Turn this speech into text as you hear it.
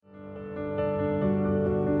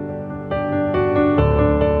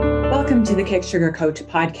Welcome to the Kick Sugar Coach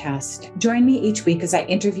podcast. Join me each week as I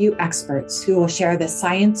interview experts who will share the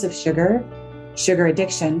science of sugar, sugar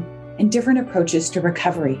addiction, and different approaches to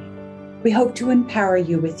recovery. We hope to empower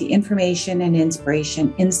you with the information and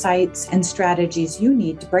inspiration, insights, and strategies you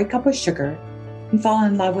need to break up with sugar and fall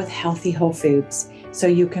in love with healthy whole foods so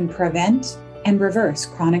you can prevent and reverse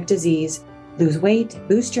chronic disease, lose weight,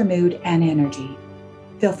 boost your mood and energy.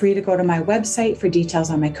 Feel free to go to my website for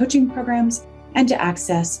details on my coaching programs and to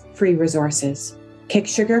access free resources,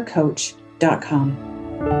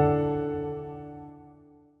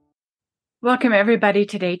 kicksugarcoach.com. Welcome everybody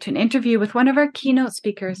today to an interview with one of our keynote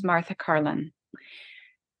speakers, Martha Carlin.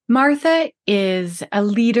 Martha is a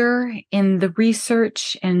leader in the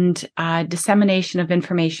research and dissemination of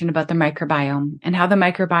information about the microbiome and how the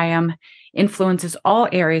microbiome influences all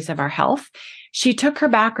areas of our health. She took her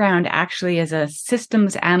background actually as a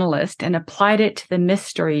systems analyst and applied it to the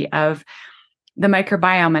mystery of the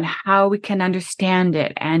microbiome and how we can understand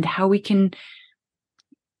it and how we can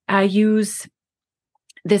use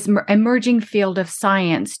this emerging field of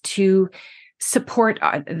science to support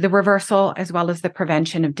the reversal as well as the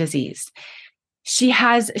prevention of disease. She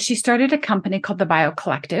started a company called the Bio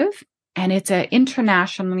Collective, and it's an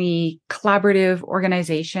internationally collaborative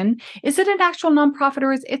organization. Is it an actual nonprofit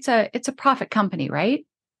or it's a profit company, right?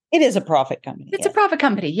 It is a profit company. It's a profit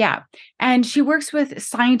company, yeah. And she works with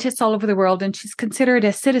scientists all over the world, and she's considered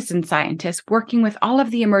a citizen scientist, working with all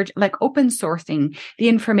of the open sourcing the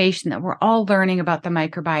information that we're all learning about the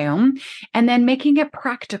microbiome, and then making it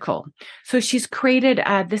practical. So she's created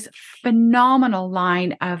this phenomenal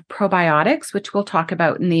line of probiotics, which we'll talk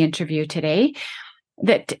about in the interview today,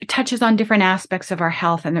 that touches on different aspects of our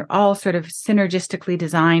health, and they're all sort of synergistically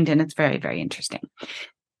designed, and it's very, very interesting.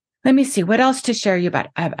 Let me see what else to share you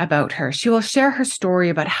about her. She will share her story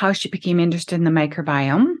about how she became interested in the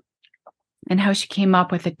microbiome and how she came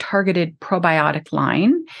up with a targeted probiotic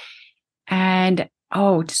line. And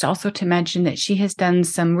just also to mention that she has done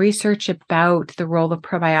some research about the role of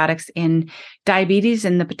probiotics in diabetes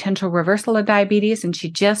and the potential reversal of diabetes. And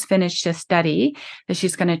she just finished a study that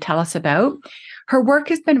she's going to tell us about. Her work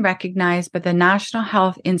has been recognized by the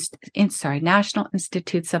National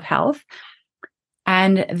Institutes of Health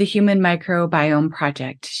and the Human Microbiome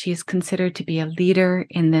Project. She is considered to be a leader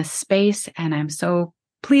in this space, and I'm so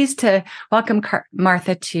pleased to welcome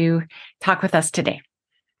Martha to talk with us today.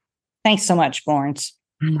 Thanks so much, Florence.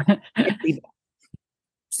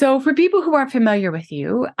 So for people who aren't familiar with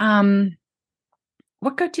you,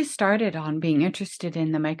 what got you started on being interested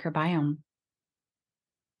in the microbiome?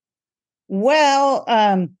 Well,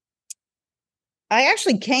 I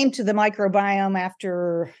actually came to the microbiome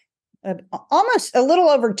after almost a little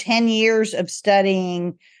over 10 years of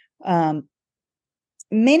studying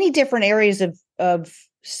many different areas of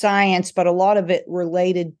science, but a lot of it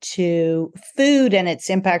related to food and its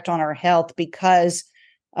impact on our health, because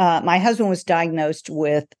my husband was diagnosed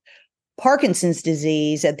with Parkinson's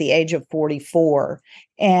disease at the age of 44.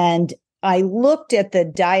 And I looked at the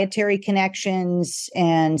dietary connections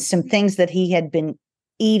and some things that he had been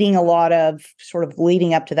eating a lot of sort of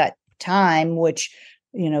leading up to that time, which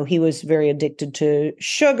he was very addicted to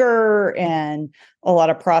sugar and a lot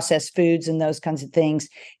of processed foods and those kinds of things.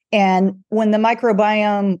 And when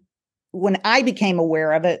I became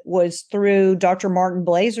aware of it was through Dr. Martin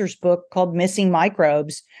Blazer's book called Missing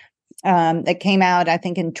Microbes, that came out, I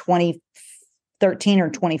think, in 2013 or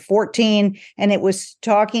 2014. And it was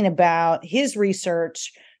talking about his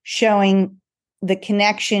research showing the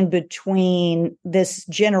connection between this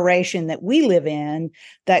generation that we live in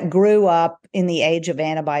that grew up in the age of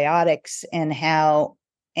antibiotics and how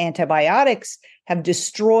antibiotics have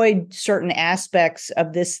destroyed certain aspects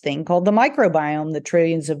of this thing called the microbiome, the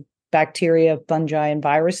trillions of bacteria, fungi, and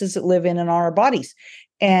viruses that live in and on our bodies.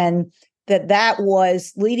 And that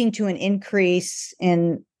was leading to an increase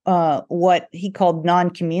in what he called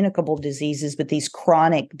non-communicable diseases, but these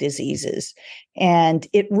chronic diseases. And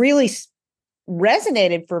it really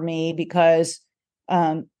resonated for me because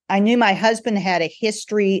I knew my husband had a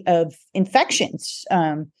history of infections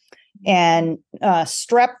and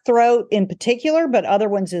strep throat in particular, but other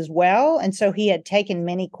ones as well. And so he had taken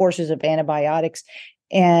many courses of antibiotics.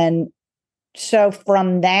 And so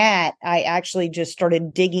from that, I actually just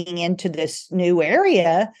started digging into this new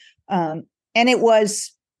area. And it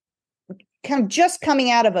was kind of just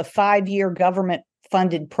coming out of a 5-year government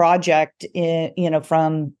funded project,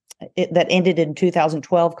 that ended in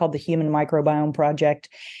 2012 called the Human Microbiome Project.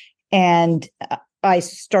 And I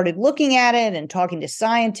started looking at it and talking to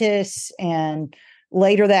scientists. And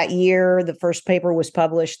later that year, the first paper was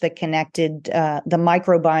published that connected the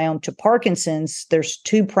microbiome to Parkinson's. There's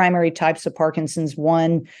two primary types of Parkinson's.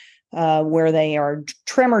 One where they are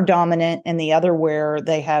tremor dominant, and the other where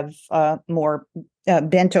they have more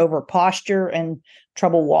bent over posture and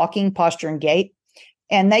trouble walking, posture and gait.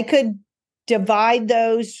 And they could divide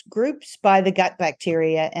those groups by the gut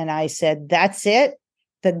bacteria. And I said, that's it.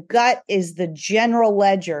 The gut is the general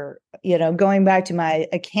ledger, going back to my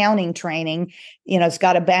accounting training, it's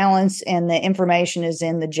got a balance and the information is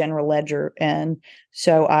in the general ledger. And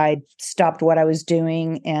so I stopped what I was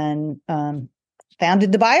doing and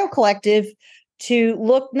founded the BioCollective to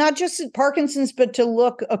look not just at Parkinson's, but to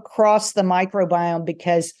look across the microbiome,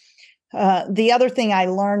 because the other thing I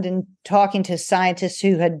learned in talking to scientists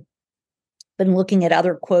who had been looking at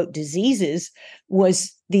other, quote, diseases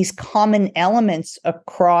was these common elements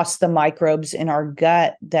across the microbes in our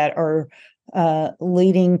gut that are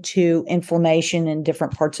leading to inflammation in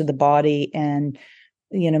different parts of the body. And,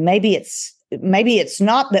 maybe it's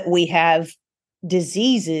not that we have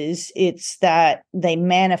diseases, it's that they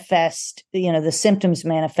manifest, the symptoms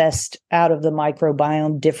manifest out of the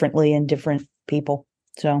microbiome differently in different people.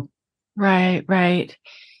 So. Right.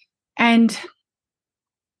 And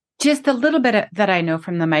just a little bit that I know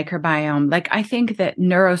from the microbiome, like I think that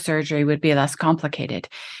neurosurgery would be less complicated.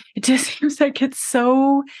 It just seems like there's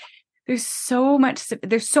so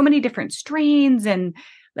many different strains and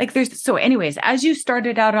anyways, as you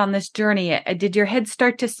started out on this journey, did your head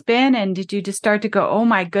start to spin and did you just start to go, oh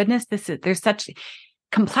my goodness, there's such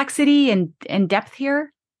complexity and depth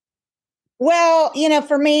here? Well,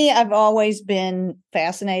 for me, I've always been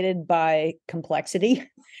fascinated by complexity.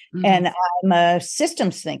 Mm-hmm. And I'm a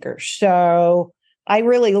systems thinker. So I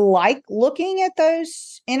really like looking at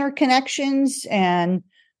those interconnections. And,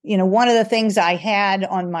 one of the things I had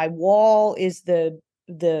on my wall is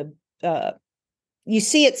you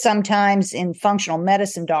see it sometimes in functional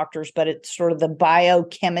medicine doctors, but it's sort of the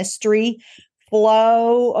biochemistry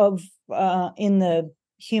flow of in the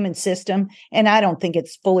human system. And I don't think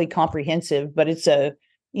it's fully comprehensive, but it's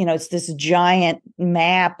it's this giant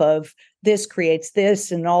map of this creates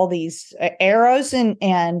this and all these arrows.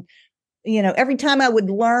 And every time I would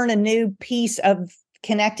learn a new piece of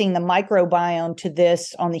connecting the microbiome to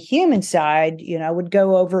this on the human side, I would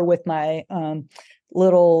go over with my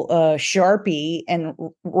little Sharpie and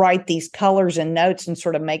write these colors and notes and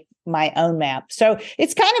sort of make my own map. So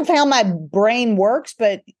it's kind of how my brain works.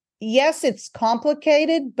 But yes, it's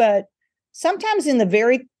complicated, but sometimes in the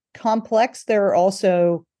very complex, there are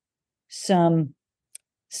also some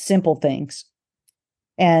simple things.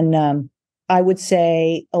 And I would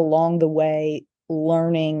say along the way,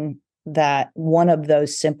 learning that one of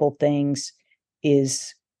those simple things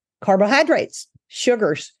is carbohydrates,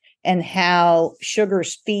 sugars, and how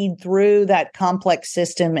sugars feed through that complex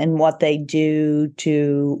system and what they do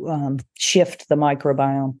to shift the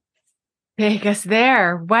microbiome. Take us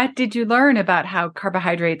there. What did you learn about how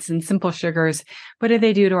carbohydrates and simple sugars, what do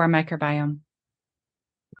they do to our microbiome?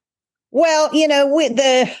 Well,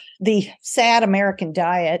 the sad American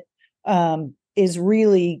diet is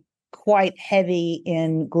really quite heavy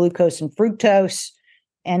in glucose and fructose.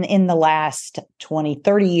 And in the last 20,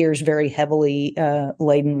 30 years, very heavily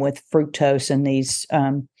laden with fructose and these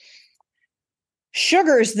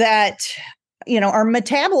sugars that, are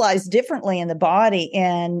metabolized differently in the body.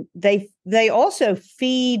 And they also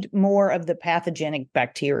feed more of the pathogenic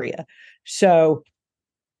bacteria. So,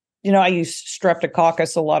 I use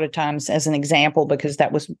streptococcus a lot of times as an example, because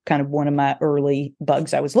that was kind of one of my early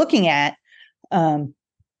bugs I was looking at.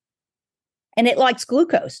 And it likes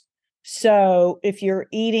glucose. So if you're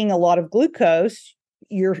eating a lot of glucose,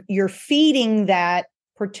 you're feeding that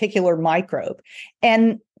particular microbe.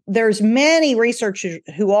 And there's many researchers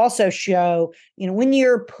who also show, when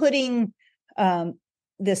you're putting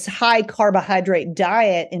this high carbohydrate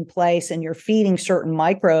diet in place and you're feeding certain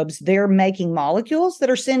microbes, they're making molecules that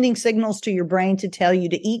are sending signals to your brain to tell you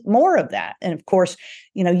to eat more of that. And of course,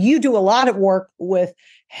 you do a lot of work with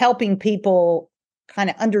helping people kind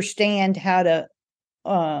of understand how to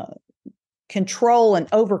control and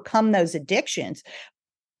overcome those addictions.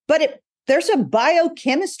 But there's a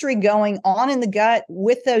biochemistry going on in the gut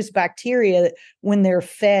with those bacteria when they're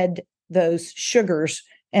fed those sugars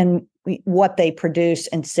and what they produce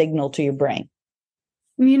and signal to your brain.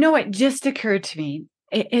 What just occurred to me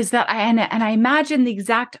is that I imagine the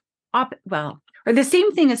exact or the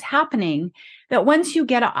same thing is happening, that once you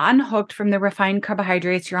get unhooked from the refined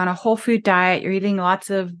carbohydrates, you're on a whole food diet, you're eating lots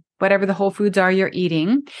of whatever the whole foods are you're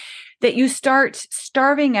eating, that you start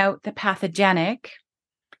starving out the pathogenic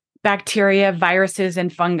bacteria, viruses,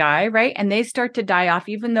 and fungi, right? And they start to die off,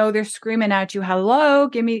 even though they're screaming at you, hello,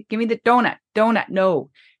 give me the donut, no.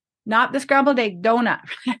 not the scrambled egg donut.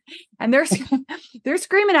 And they're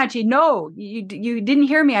screaming at you, no, you didn't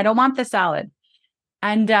hear me. I don't want the salad.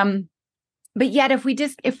 And but yet if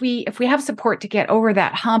we have support to get over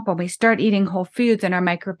that hump and we start eating whole foods and our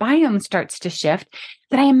microbiome starts to shift,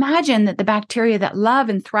 then I imagine that the bacteria that love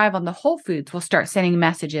and thrive on the whole foods will start sending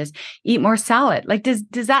messages, eat more salad. Like, does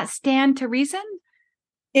that stand to reason?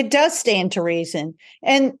 It does stand to reason.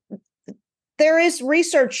 And there is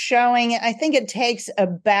research showing, I think it takes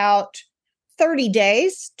about 30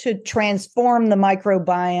 days to transform the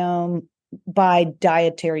microbiome by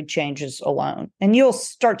dietary changes alone. And you'll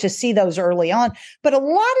start to see those early on. But a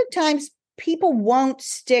lot of times people won't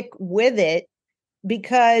stick with it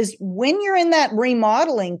because when you're in that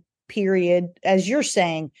remodeling period, as you're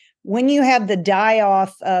saying, when you have the die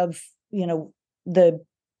off of, the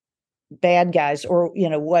bad guys or,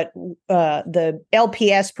 what the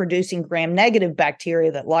LPS producing gram negative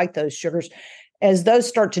bacteria that like those sugars, as those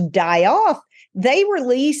start to die off, they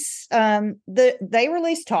release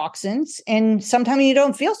toxins, and sometimes you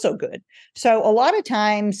don't feel so good. So a lot of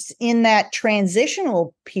times in that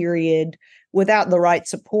transitional period, without the right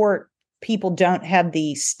support, people don't have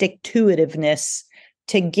the stick-to-itiveness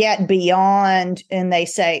to get beyond, and they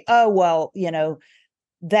say, oh, well,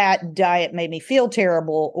 that diet made me feel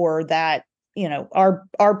terrible, or that, our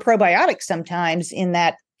probiotics sometimes in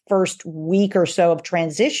that first week or so of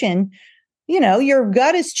transition, your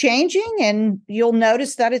gut is changing and you'll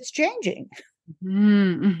notice that it's changing.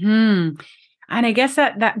 Mm-hmm. And I guess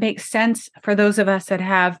that makes sense for those of us that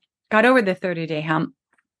have got over the 30-day hump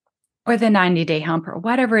or the 90-day hump or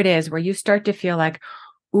whatever it is, where you start to feel like,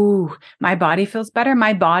 ooh, my body feels better.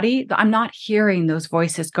 I'm not hearing those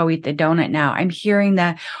voices, go eat the donut now. I'm hearing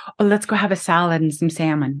let's go have a salad and some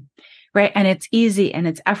salmon, right? And it's easy and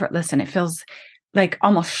it's effortless and it feels like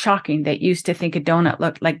almost shocking that used to think a donut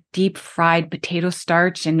looked like deep fried potato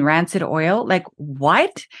starch and rancid oil. Like,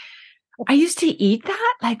 what? I used to eat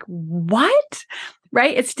that? Like, what?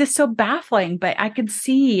 Right? It's just so baffling, but I could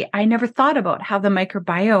see, I never thought about how the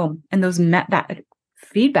microbiome and that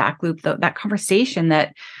feedback loop, that conversation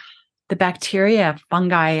that the bacteria,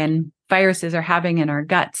 fungi, and viruses are having in our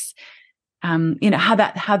guts, how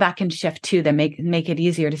that can shift too, that make it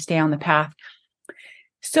easier to stay on the path.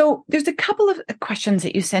 So there's a couple of questions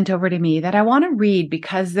that you sent over to me that I want to read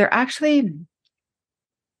because they're actually,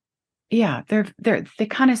 they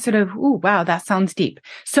kind of sort of, ooh, wow, that sounds deep.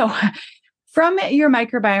 So from your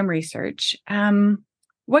microbiome research,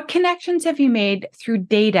 what connections have you made through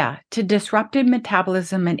data to disrupted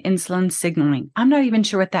metabolism and insulin signaling? I'm not even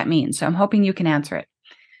sure what that means, so I'm hoping you can answer it.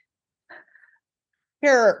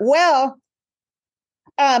 Sure. Well,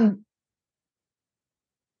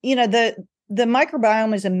 the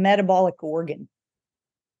microbiome is a metabolic organ.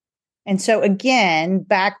 And so again,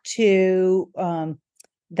 back to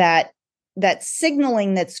that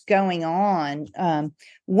signaling that's going on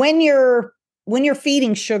when you're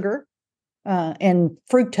feeding sugar and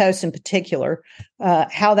fructose in particular,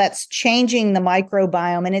 how that's changing the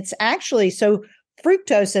microbiome. And it's actually, so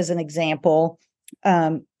fructose as an example,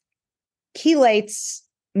 chelates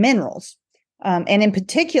minerals, and in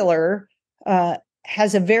particular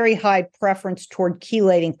has a very high preference toward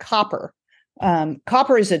chelating copper.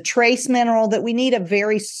 Copper is a trace mineral that we need a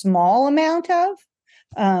very small amount of.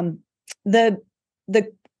 The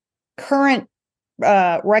current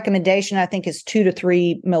recommendation, I think, is 2 to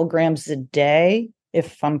 3 milligrams a day,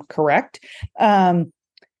 if I'm correct. And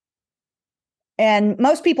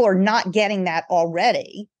most people are not getting that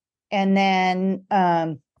already. And then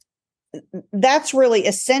that's really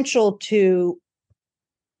essential to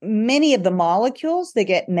many of the molecules that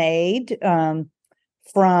get made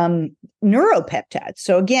from neuropeptides.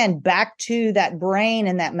 So again, back to that brain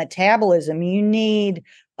and that metabolism, you need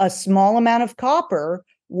a small amount of copper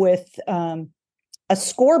with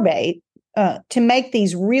ascorbate to make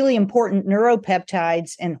these really important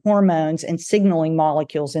neuropeptides and hormones and signaling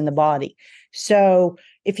molecules in the body. So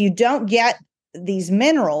if you don't get these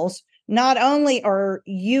minerals, not only are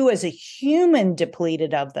you as a human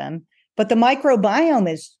depleted of them, but the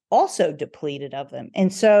microbiome is also depleted of them.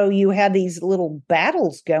 And so you have these little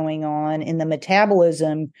battles going on in the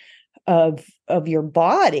metabolism of your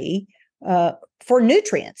body for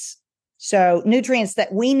nutrients. So nutrients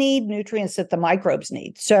that we need, nutrients that the microbes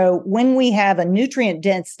need. So when we have a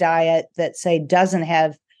nutrient-dense diet that, say, doesn't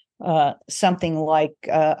have something like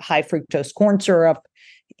high fructose corn syrup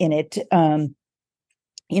in it,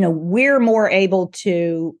 we're more able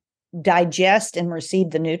to digest and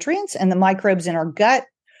receive the nutrients, and the microbes in our gut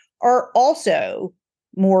are also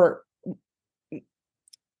more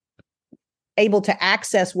able to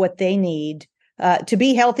access what they need to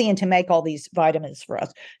be healthy and to make all these vitamins for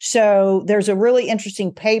us. So there's a really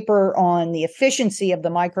interesting paper on the efficiency of the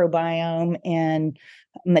microbiome and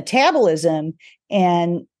metabolism,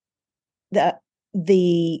 and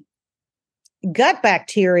the gut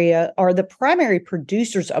bacteria are the primary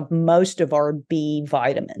producers of most of our B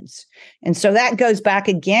vitamins. And so that goes back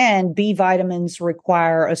again. B vitamins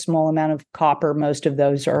require a small amount of copper. Most of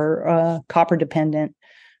those are copper dependent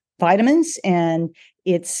vitamins. And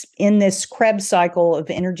it's in this Krebs cycle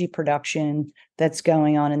of energy production that's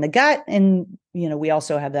going on in the gut. And, we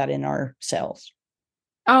also have that in our cells.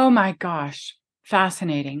 Oh my gosh.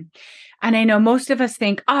 Fascinating. And I know most of us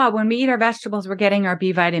think, when we eat our vegetables, we're getting our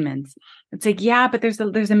B vitamins. It's like, yeah, but there's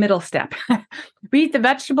a middle step. We eat the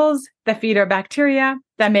vegetables that feed our bacteria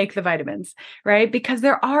that make the vitamins, right? Because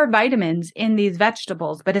there are vitamins in these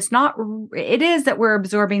vegetables, but it is that we're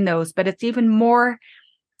absorbing those, but it's even more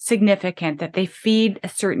significant that they feed a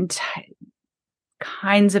certain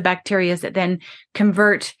kinds of bacteria that then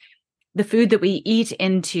convert the food that we eat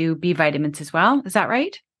into B vitamins as well. Is that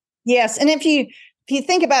right? Yes. And if you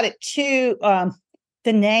think about it too,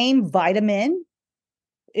 the name vitamin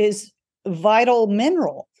is vital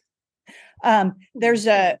mineral. There's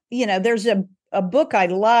a book I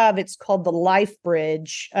love. It's called The Life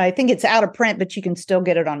Bridge. I think it's out of print, but you can still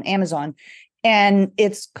get it on Amazon. And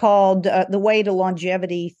it's called The Way to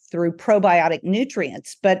Longevity Through Probiotic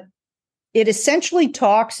Nutrients. But it essentially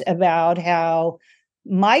talks about how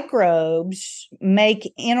microbes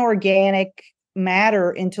make inorganic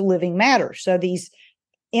matter into living matter. So these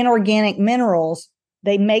inorganic minerals,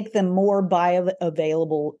 they make them more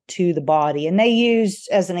bioavailable to the body. And they use,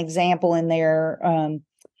 as an example in there,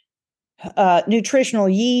 nutritional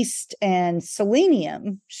yeast and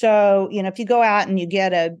selenium. So, if you go out and you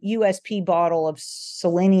get a USP bottle of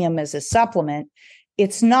selenium as a supplement,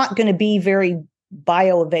 it's not going to be very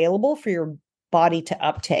bioavailable for your body to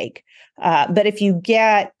uptake. But if you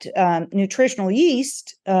get nutritional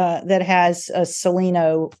yeast that has a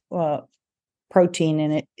seleno protein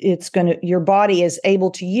in it, your body is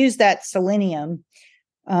able to use that selenium.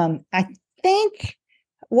 I think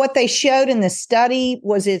what they showed in the study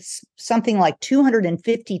was it's something like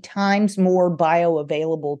 250 times more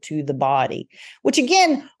bioavailable to the body, which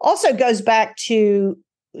again also goes back to,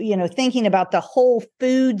 thinking about the whole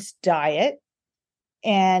foods diet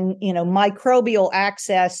and, microbial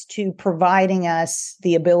access to providing us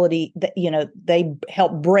the ability that, they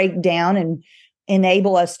help break down and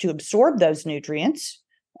enable us to absorb those nutrients,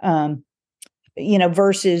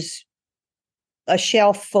 versus a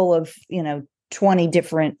shelf full of, 20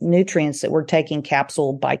 different nutrients that we're taking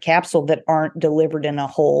capsule by capsule that aren't delivered in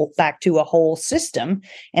back to a whole system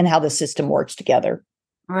and how the system works together.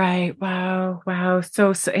 Right. Wow.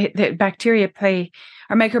 So the bacteria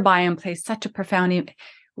our microbiome plays such a profound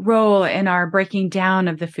role in our breaking down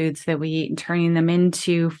of the foods that we eat and turning them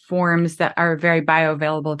into forms that are very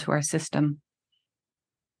bioavailable to our system.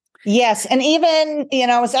 Yes. And even,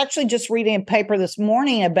 I was actually just reading a paper this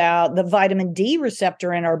morning about the vitamin D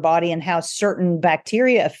receptor in our body and how certain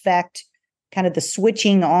bacteria affect kind of the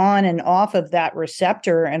switching on and off of that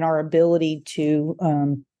receptor and our ability to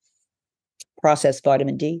process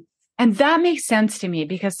vitamin D. And that makes sense to me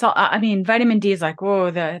because, vitamin D is like,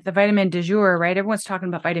 whoa, the vitamin du jour, right? Everyone's talking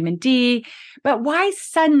about vitamin D. But why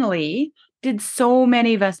suddenly did so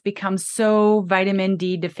many of us become so vitamin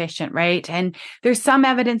D deficient, right? And there's some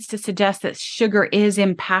evidence to suggest that sugar is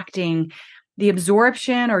impacting the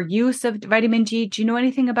absorption or use of vitamin D. Do you know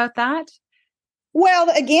anything about that? Well,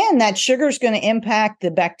 again, that sugar is going to impact the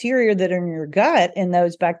bacteria that are in your gut, and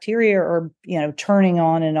those bacteria are, turning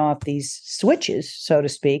on and off these switches, so to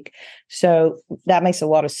speak. So that makes a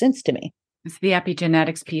lot of sense to me. It's the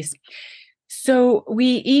epigenetics piece. So we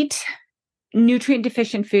eat nutrient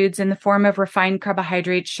deficient foods in the form of refined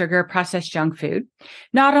carbohydrates, sugar, processed junk food.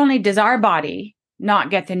 Not only does our body not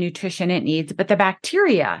get the nutrition it needs, but the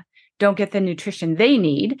bacteria don't get the nutrition they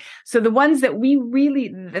need. So the ones that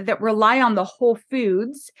that rely on the whole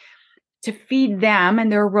foods to feed them,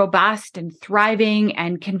 and they're robust and thriving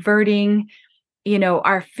and converting,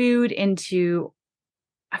 our food into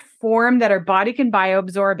a form that our body can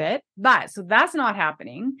bioabsorb it. So that's not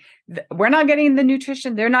happening. We're not getting the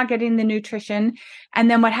nutrition. They're not getting the nutrition. And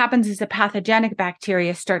then what happens is the pathogenic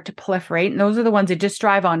bacteria start to proliferate. And those are the ones that just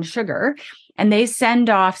thrive on sugar. And they send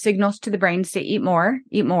off signals to the brain to say, eat more.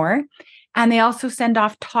 And they also send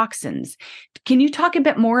off toxins. Can you talk a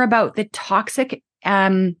bit more about the toxic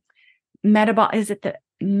metabolites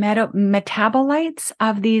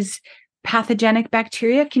of these pathogenic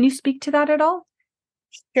bacteria? Can you speak to that at all?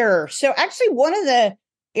 Sure. So actually one of the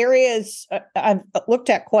areas I've looked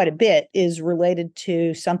at quite a bit is related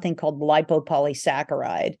to something called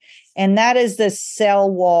lipopolysaccharide. And that is the cell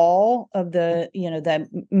wall of the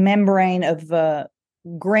membrane of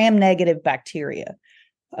gram-negative bacteria.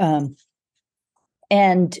 I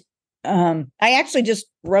actually just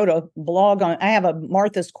wrote a blog I have a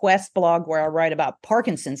Martha's Quest blog where I write about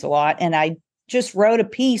Parkinson's a lot. And I just wrote a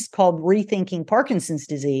piece called Rethinking Parkinson's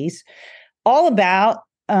Disease, all about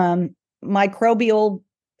microbial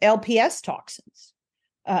LPS toxins,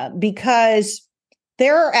 because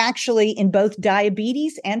there are actually, in both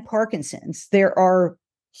diabetes and Parkinson's, there are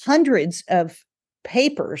hundreds of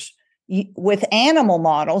papers with animal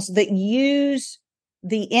models that use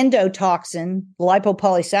the endotoxin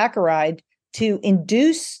lipopolysaccharide to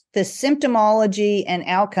induce the symptomology and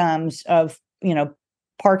outcomes of,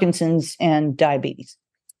 Parkinson's and diabetes.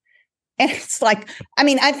 And it's like,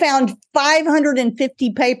 I found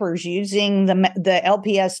 550 papers using the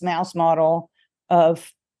LPS mouse model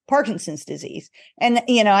of Parkinson's disease. And,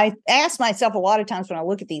 I ask myself a lot of times when I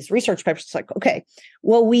look at these research papers, it's like, okay,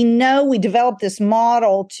 well, we know we developed this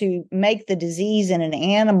model to make the disease in an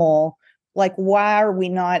animal. Like, why are we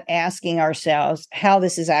not asking ourselves how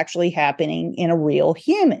this is actually happening in a real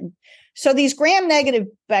human? So these gram-negative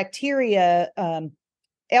bacteria,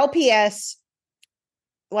 LPS,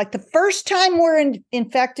 like the first time we're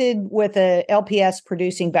infected with a LPS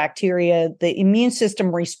producing bacteria, the immune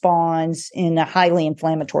system responds in a highly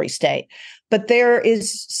inflammatory state. But there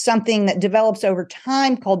is something that develops over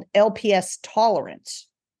time called LPS tolerance.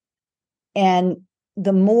 And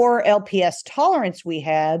the more LPS tolerance we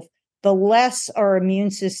have, the less our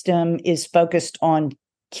immune system is focused on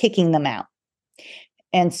kicking them out.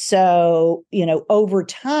 And so, over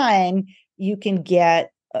time, you can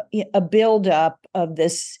get a buildup of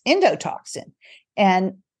this endotoxin.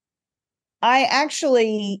 And I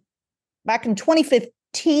actually, back in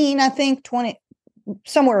 2015, I think,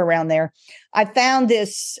 somewhere around there, I found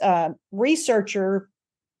this researcher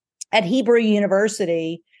at Hebrew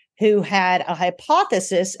University who had a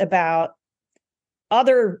hypothesis about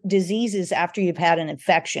other diseases after you've had an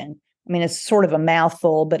infection. It's sort of a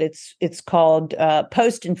mouthful, but it's called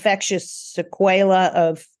post-infectious sequela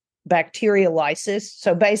of bacteriolysis.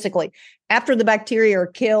 So basically, after the bacteria are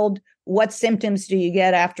killed, what symptoms do you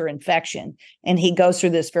get after infection? And he goes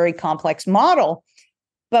through this very complex model.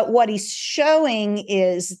 But what he's showing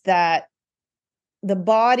is that the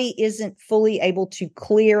body isn't fully able to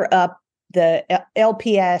clear up the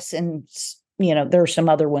LPS, and there are some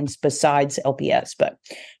other ones besides LPS, but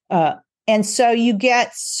and so you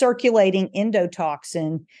get circulating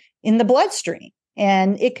endotoxin in the bloodstream,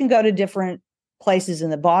 and it can go to different places in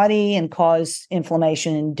the body and cause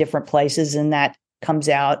inflammation in different places, and that comes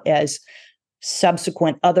out as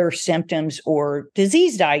subsequent other symptoms or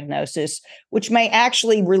disease diagnosis, which may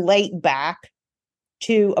actually relate back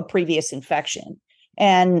to a previous infection.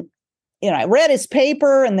 And I read his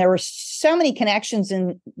paper, and there were so many connections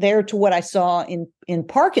in there to what I saw in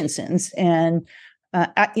Parkinson's. And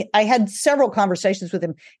I had several conversations with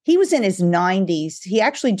him. He was in his 90s. He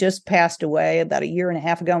actually just passed away about a year and a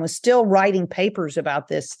half ago and was still writing papers about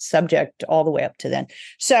this subject all the way up to then.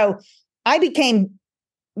 So I became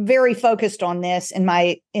very focused on this in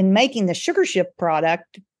making the sugar shift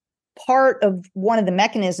product. Part of one of the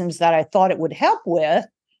mechanisms that I thought it would help with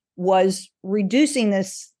was reducing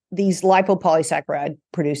these lipopolysaccharide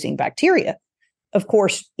producing bacteria. Of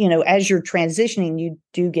course, as you're transitioning, you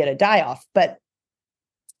do get a die-off, but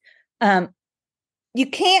you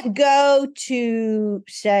can't go to,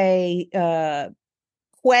 say,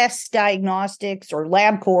 Quest Diagnostics or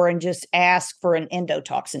LabCorp and just ask for an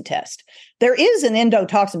endotoxin test. There is an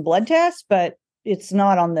endotoxin blood test, but it's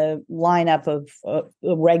not on the lineup of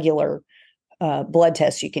a regular blood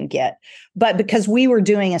tests you can get. But because we were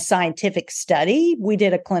doing a scientific study, we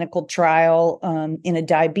did a clinical trial in a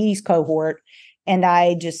diabetes cohort. And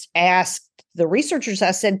I just asked the researchers,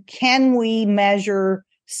 I said, can we measure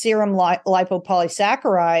serum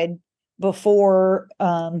lipopolysaccharide before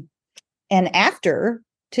and after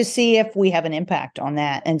to see if we have an impact on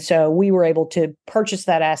that? And so we were able to purchase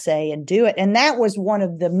that assay and do it. And that was one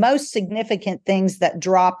of the most significant things that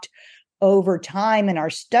dropped over time in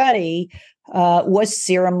our study was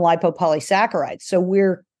serum lipopolysaccharide. So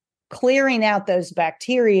we're clearing out those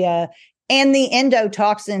bacteria and the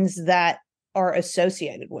endotoxins that are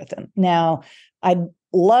associated with them. Now, I'd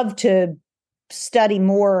love to study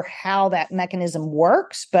more how that mechanism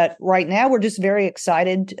works, but right now we're just very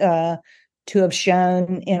excited to have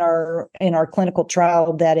shown in our clinical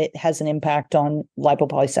trial that it has an impact on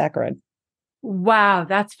lipopolysaccharide. Wow,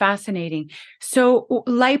 that's fascinating. So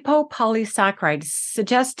lipopolysaccharides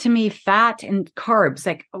suggest to me fat and carbs.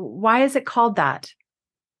 Like, why is it called that?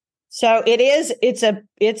 So it's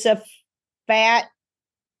a fat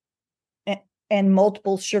and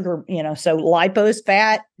multiple sugar, so lipose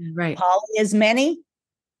fat, Right. poly is many,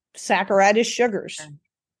 saccharide is sugars.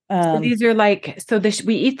 So these are like, so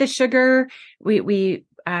we eat the sugar, we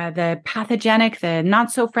the pathogenic, the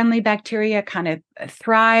not so friendly bacteria kind of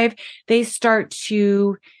thrive. They start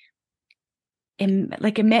to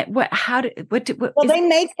emit what They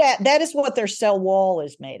make that is what their cell wall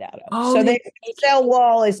is made out of. oh, So they their cell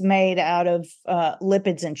wall is made out of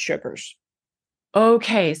lipids and sugars.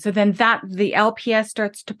 okay, so then the LPS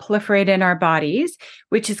starts to proliferate in our bodies,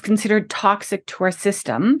 which is considered toxic to our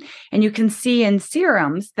system. And you can see in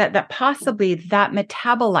serums that possibly that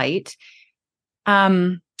metabolite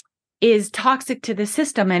is toxic to the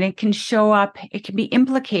system, and it can show up, it can be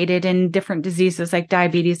implicated in different diseases like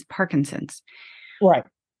diabetes, Parkinson's. Right.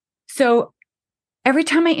 So every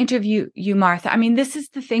time I interview you, Martha, I mean, this is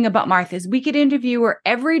the thing about Martha is we could interview her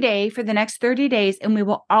every day for the next 30 days and we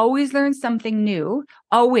will always learn something new,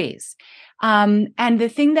 always. And the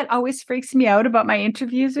thing that always freaks me out about my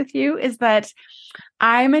interviews with you is that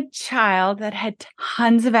I'm a child that had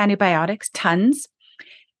tons of antibiotics, tons.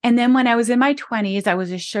 And then when I was in my 20s,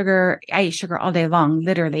 I ate sugar all day long,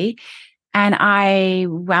 literally. And I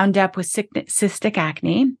wound up with cystic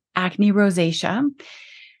acne rosacea.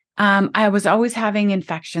 I was always having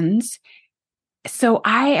infections. So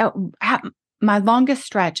at my longest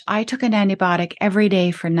stretch, I took an antibiotic every day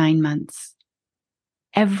for 9 months,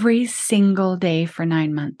 every single day for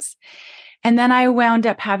 9 months. And then I wound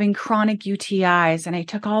up having chronic UTIs and I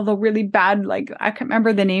took all the really bad, like, I can't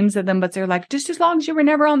remember the names of them, but they're like, just as long as you were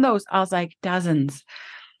never on those. I was like, dozens.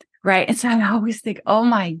 Right. And so I always think, oh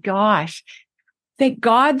my gosh, thank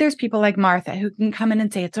God there's people like Martha who can come in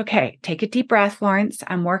and say, it's okay. Take a deep breath, Florence.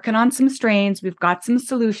 I'm working on some strains. We've got some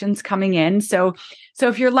solutions coming in. So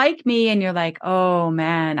if you're like me and you're like, oh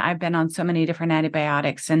man, I've been on so many different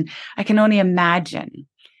antibiotics and I can only imagine,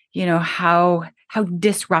 how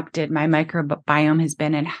disrupted my microbiome has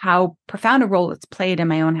been and how profound a role it's played in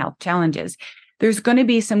my own health challenges. There's going to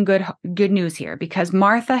be some good news here because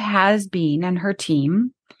Martha has been, and her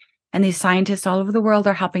team, and these scientists all over the world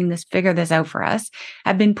are helping figure this out for us,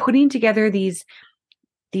 have been putting together these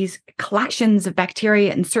collections of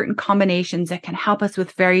bacteria and certain combinations that can help us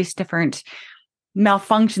with various different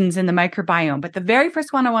malfunctions in the microbiome. But the very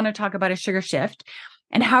first one I want to talk about is sugar shift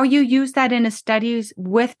and how you use that in a studies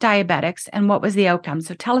with diabetics and what was the outcome.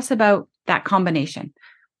 So tell us about that combination.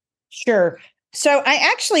 Sure. So I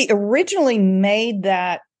actually originally made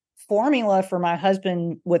that formula for my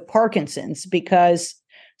husband with Parkinson's because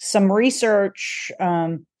some research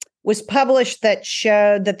was published that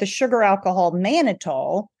showed that the sugar alcohol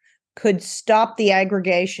mannitol could stop the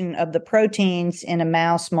aggregation of the proteins in a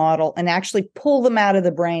mouse model and actually pull them out of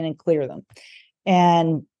the brain and clear them.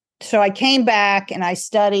 And so I came back and I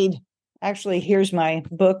studied, actually, here's my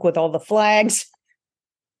book with all the flags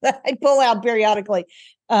that I pull out periodically.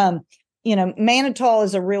 Mannitol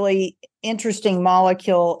is a really interesting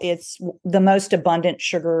molecule. It's the most abundant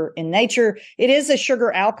sugar in nature. It is a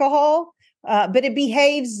sugar alcohol, but it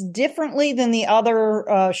behaves differently than the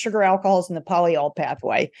other sugar alcohols in the polyol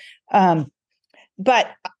pathway.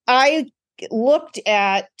 But I looked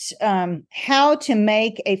at how to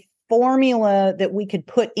make a formula that we could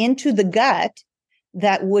put into the gut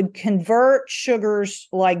that would convert sugars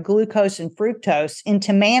like glucose and fructose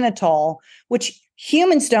into mannitol, which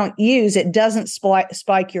humans don't use. It doesn't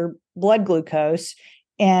spike your blood glucose,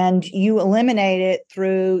 and you eliminate it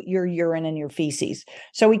through your urine and your feces.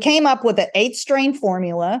 So we came up with an 8-strain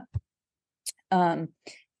formula,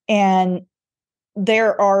 and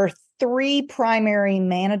there are 3 primary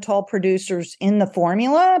mannitol producers in the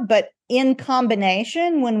formula, but in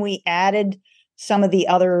combination, when we added some of the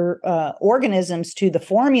other organisms to the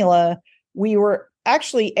formula, we were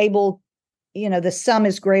actually able, the sum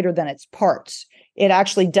is greater than its parts. It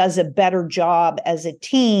actually does a better job as a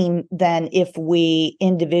team than if we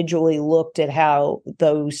individually looked at how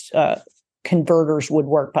those converters would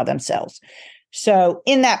work by themselves. So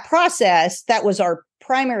in that process, that was our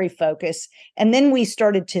primary focus. And then we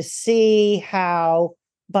started to see how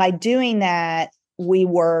by doing that, we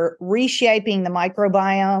were reshaping the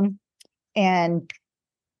microbiome and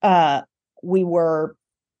we were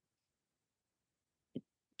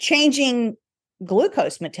changing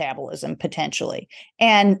glucose metabolism potentially.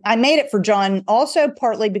 And I made it for John also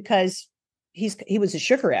partly because he was a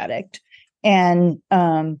sugar addict, and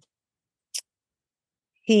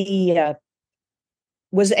he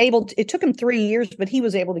was able to, it took him 3 years, but he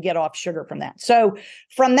was able to get off sugar from that. So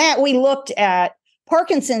from that, we looked at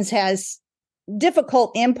Parkinson's has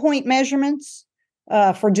difficult endpoint measurements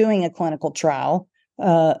for doing a clinical trial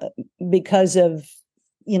because of,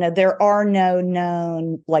 there are no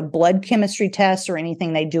known like blood chemistry tests or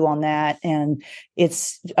anything they do on that. And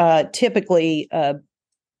it's typically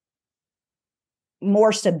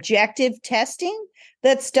more subjective testing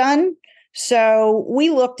that's done. So we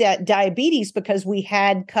looked at diabetes because we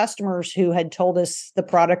had customers who had told us the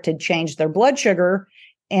product had changed their blood sugar.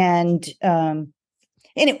 And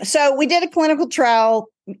anyway, so we did a clinical trial,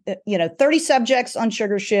 30 subjects on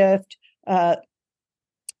sugar shift,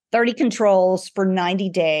 30 controls for 90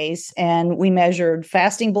 days. And we measured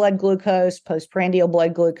fasting blood glucose, postprandial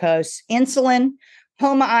blood glucose, insulin,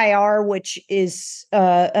 HOMA-IR, which is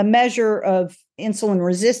a measure of insulin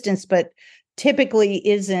resistance, but typically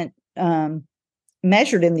isn't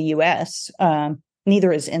measured in the US.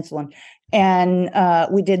 Neither is insulin. And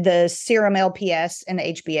we did the serum LPS and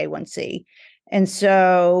HbA1c. And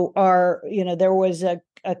so there was a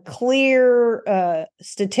clear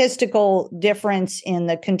statistical difference in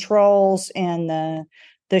the controls and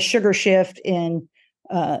the sugar shift in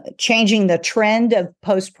changing the trend of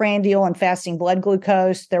postprandial and fasting blood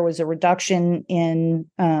glucose. There was a reduction in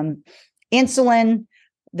insulin,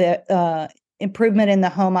 the improvement in the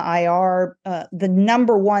HOMA-IR. The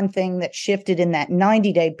number one thing that shifted in that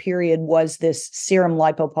 90-day period was this serum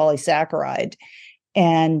lipopolysaccharide.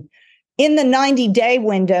 And in the 90-day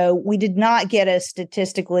window, we did not get a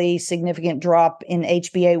statistically significant drop in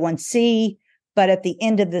HbA1c, but at the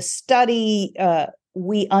end of the study,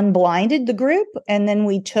 we unblinded the group, and then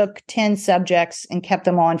we took 10 subjects and kept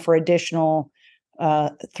them on for additional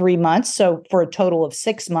 3 months, so for a total of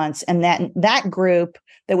 6 months. And that group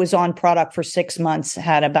that was on product for 6 months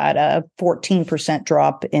had about a 14%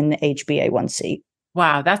 drop in HbA1c.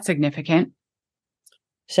 Wow, that's significant.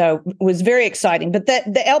 So it was very exciting. But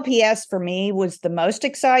the LPS for me was the most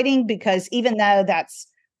exciting because even though that's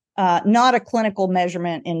not a clinical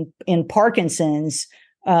measurement in Parkinson's,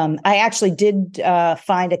 I actually did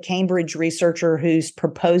find a Cambridge researcher who's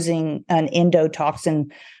proposing an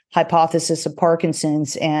endotoxin hypothesis of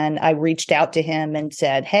Parkinson's. And I reached out to him and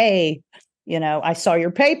said, hey, I saw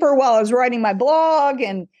your paper while I was writing my blog,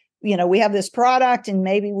 and, we have this product and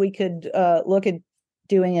maybe we could look at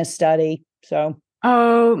doing a study. So.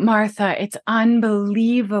 Oh, Martha, it's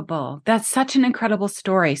unbelievable. That's such an incredible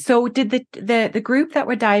story. So did the group that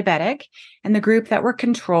were diabetic and the group that were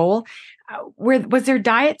control, was their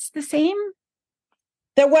diets the same?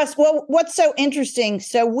 There was. Well, what's so interesting,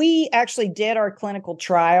 so we actually did our clinical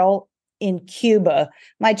trial in Cuba.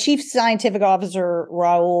 My chief scientific officer,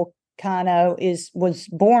 Raul Cano, was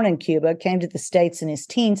born in Cuba, came to the States in his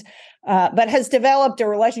teens, but has developed a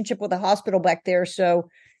relationship with a hospital back there. So,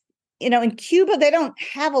 in Cuba, they don't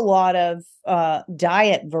have a lot of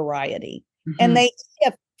diet variety, and they eat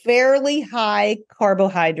a fairly high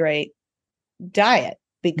carbohydrate diet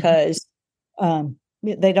because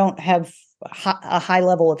they don't have a high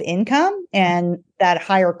level of income, and that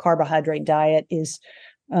higher carbohydrate diet is,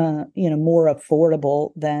 more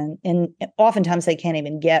affordable than, and oftentimes they can't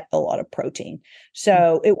even get a lot of protein.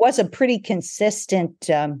 So it was a pretty consistent,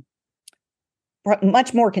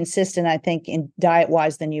 much more consistent, I think, in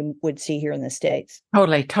diet-wise than you would see here in the States.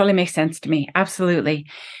 Totally makes sense to me. Absolutely.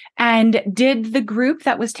 And did the group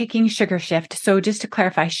that was taking sugar shift, so just to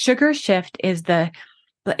clarify, sugar shift is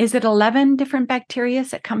it 11 different bacteria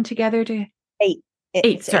that come together to?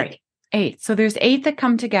 Eight. So there's 8 that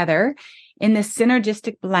come together in this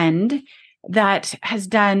synergistic blend that has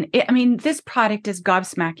done it. I mean, this product is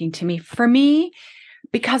gobsmacking to me. For me,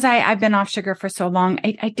 because I've been off sugar for so long,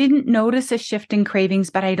 I didn't notice a shift in cravings,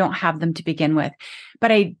 but I don't have them to begin with.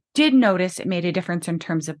 But I did notice it made a difference in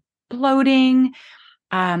terms of bloating,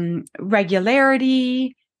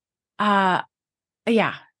 regularity.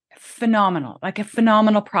 Phenomenal, like a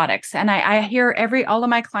phenomenal products. And I hear all of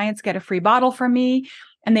my clients get a free bottle from me,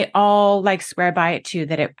 and they all swear by it too,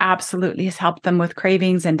 that it absolutely has helped them with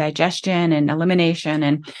cravings and digestion and elimination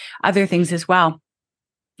and other things as well.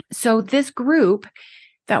 So this group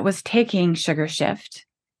that was taking sugar shift,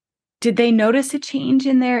 did they notice a change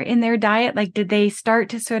in their diet? Like, did they start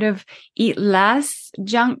to sort of eat less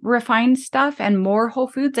junk refined stuff and more whole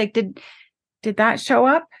foods? Like, did that show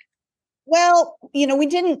up? Well, we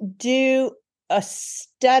didn't do a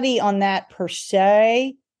study on that per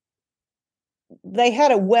se. They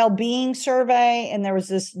had a well-being survey, and there was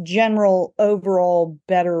this general overall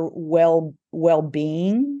better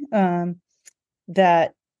well-being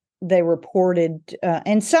that they reported.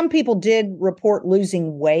 And some people did report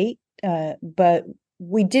losing weight, but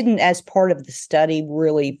we didn't, as part of the study,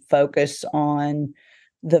 really focus on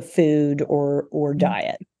the food or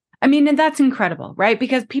diet. I mean, and that's incredible, right?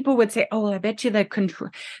 Because people would say, "Oh, I bet you the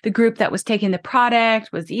group that was taking the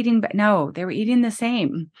product was eating," but no, they were eating the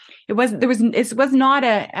same. It was not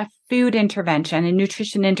a food intervention, a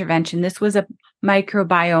nutrition intervention. This was a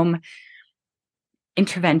microbiome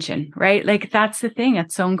intervention, right? Like that's the thing.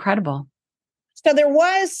 It's so incredible. So there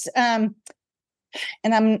was, and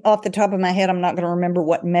I'm off the top of my head, I'm not going to remember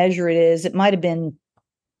what measure it is. It might have been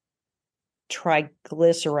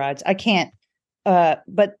triglycerides. I can't,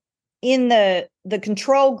 but in the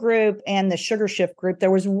control group and the sugar shift group, there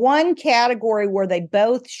was one category where they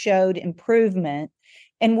both showed improvement.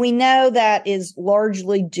 And we know that is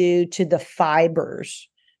largely due to the fibers.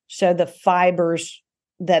 So the fibers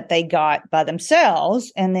that they got by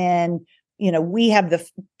themselves. And then, we have the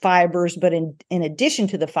fibers, but in addition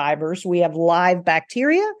to the fibers, we have live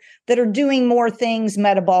bacteria that are doing more things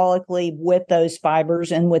metabolically with those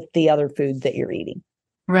fibers and with the other food that you're eating.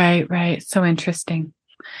 Right. So interesting.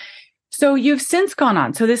 So you've since gone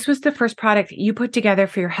on. So this was the first product that you put together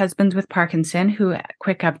for your husband with Parkinson, who,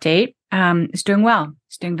 quick update, is doing well.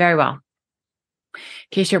 He's doing very well. In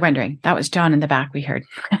case you're wondering, that was John in the back we heard.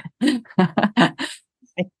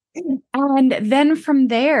 And then from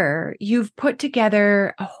there, you've put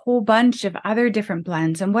together a whole bunch of other different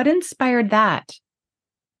blends. And what inspired that?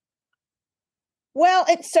 Well,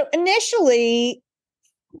 so initially,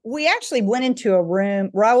 we actually went into a room.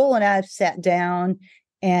 Raul and I sat down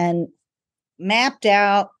and mapped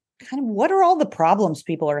out kind of what are all the problems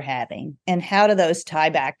people are having and how do those tie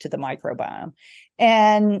back to the microbiome.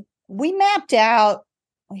 And we mapped out,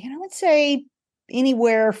 let's say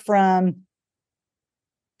anywhere from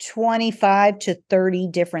 25 to 30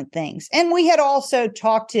 different things. And we had also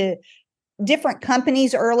talked to different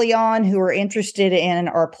companies early on who were interested in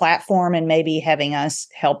our platform and maybe having us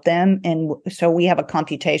help them. And so we have a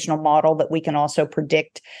computational model that we can also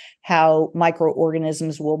predict how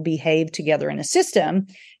microorganisms will behave together in a system.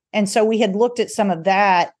 And so we had looked at some of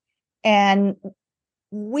that, and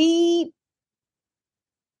we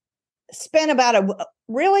spent about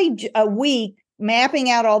a week mapping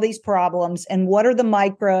out all these problems and what are the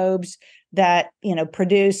microbes that,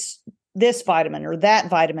 produce this vitamin or that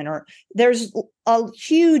vitamin, or there's a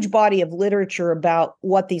huge body of literature about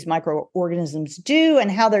what these microorganisms do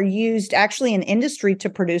and how they're used actually in industry to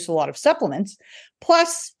produce a lot of supplements.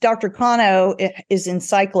 Plus, Dr. Kano is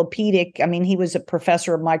encyclopedic. I mean, he was a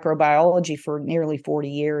professor of microbiology for nearly 40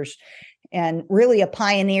 years and really a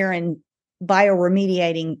pioneer in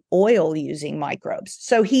bioremediating oil using microbes.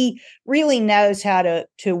 So he really knows how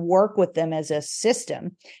to work with them as a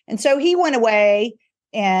system. And so he went away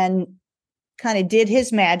and kind of did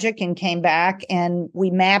his magic and came back, and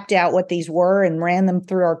we mapped out what these were and ran them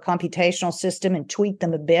through our computational system and tweaked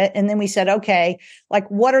them a bit. And then we said, okay, like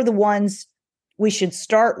what are the ones we should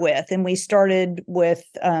start with? And we started with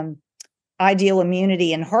Ideal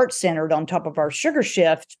Immunity and Heart Centered on top of our sugar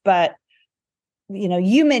shift. But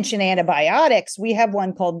you mentioned antibiotics. We have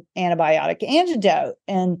one called Antibiotic Antidote.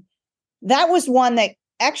 And that was one that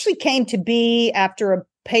actually came to be after a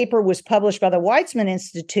paper was published by the Weizmann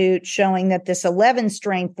Institute showing that this 11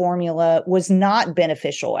 strain formula was not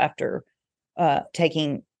beneficial after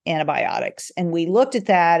taking antibiotics. And we looked at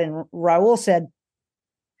that, and Raul said,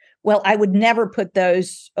 well, I would never put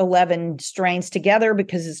those 11 strains together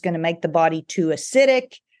because it's going to make the body too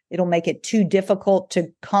acidic. It'll make it too difficult to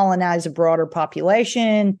colonize a broader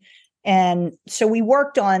population. And so we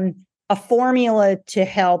worked on a formula to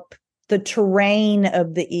help the terrain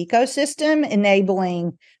of the ecosystem,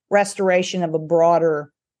 enabling restoration of a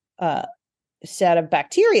broader set of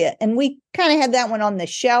bacteria. And we kind of had that one on the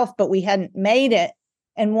shelf, but we hadn't made it.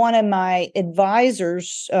 And one of my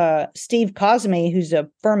advisors, Steve Cosme, who's a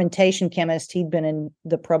fermentation chemist, he'd been in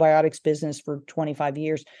the probiotics business for 25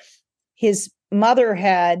 years. His mother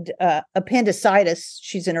had appendicitis.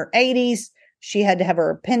 She's in her 80s. She had to have her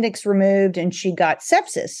appendix removed, and she got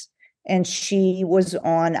sepsis. And she was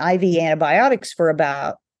on IV antibiotics for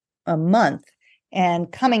about a month.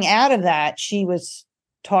 And coming out of that, she was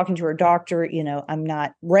talking to her doctor, I'm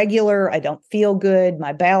not regular. I don't feel good.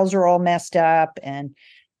 My bowels are all messed up. And,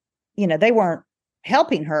 they weren't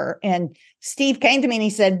helping her. And Steve came to me and he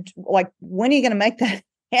said, like, when are you going to make that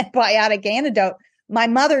antibiotic antidote? My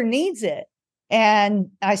mother needs it. And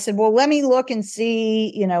I said, well, let me look and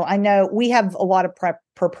see. I know we have a lot of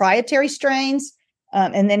proprietary strains.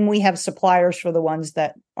 And then we have suppliers for the ones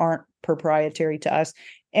that aren't proprietary to us.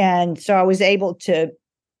 And so I was able to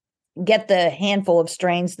get the handful of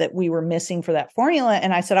strains that we were missing for that formula.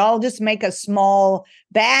 And I said, I'll just make a small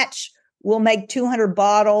batch. we'll make 200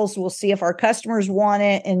 bottles. We'll see if our customers want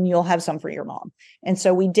it, and you'll have some for your mom. And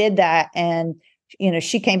so we did that. And,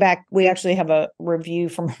 she came back. We actually have a review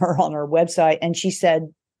from her on our website. And she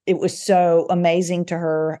said it was so amazing to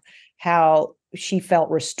her how she felt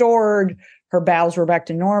restored. Her bowels were back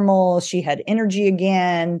to normal. She had energy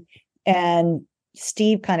again. And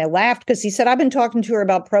Steve kind of laughed because he said, I've been talking to her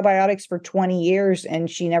about probiotics for 20 years and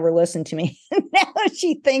she never listened to me. Now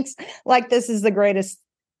she thinks like this is the greatest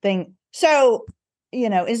thing. So,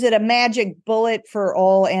 is it a magic bullet for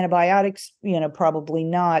all antibiotics? Probably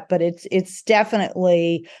not, but it's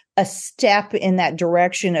definitely a step in that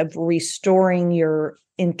direction of restoring your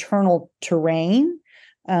internal terrain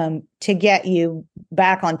to get you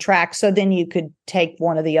back on track. So then you could take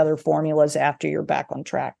one of the other formulas after you're back on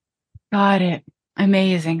track. Got it.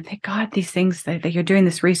 Amazing. Thank God these things that you're doing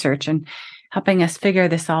this research and helping us figure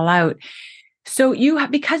this all out. So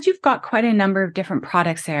because you've got quite a number of different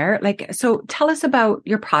products there, so tell us about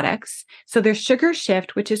your products. So there's Sugar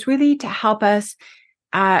Shift, which is really to help us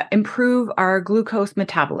improve our glucose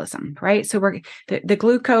metabolism, right? So we're the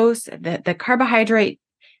glucose, the carbohydrate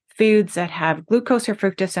foods that have glucose or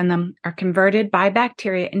fructose in them are converted by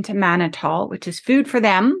bacteria into mannitol, which is food for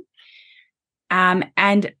them.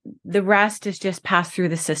 And the rest is just passed through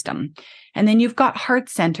the system. And then you've got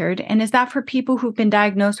heart-centered. And is that for people who've been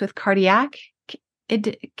diagnosed with cardiac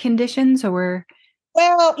conditions or?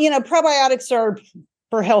 Well, probiotics are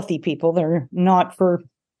for healthy people. They're not for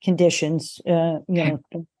conditions,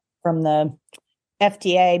 from the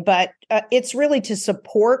FDA, but it's really to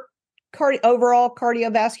support overall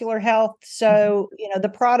cardiovascular health. So, the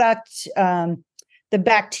product, the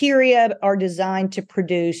bacteria are designed to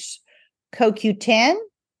produce CoQ10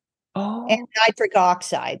 and nitric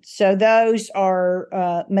oxide. So those are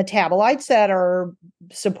metabolites that are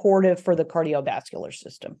supportive for the cardiovascular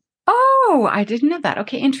system. Oh, I didn't know that.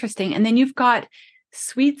 Okay, interesting. And then you've got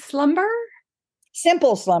Sweet Slumber?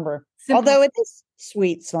 Simple Slumber, although it is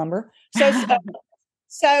Sweet Slumber. So,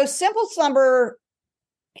 so Simple Slumber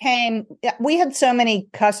we had so many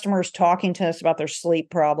customers talking to us about their sleep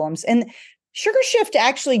problems. And Sugar Shift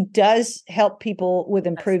actually does help people with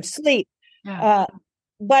improved sleep. Yeah.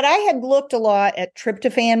 But I had looked a lot at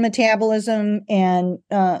tryptophan metabolism, and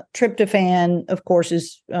tryptophan, of course,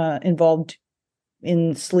 is involved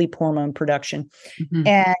in sleep hormone production. Mm-hmm.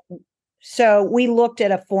 And so we looked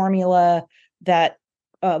at a formula that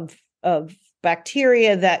of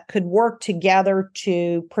bacteria that could work together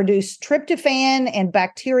to produce tryptophan and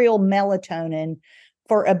bacterial melatonin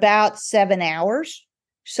for about 7 hours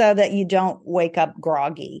so that you don't wake up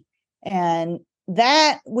groggy. And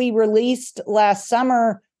that we released last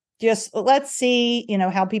summer. Just let's see,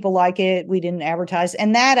 how people like it. We didn't advertise.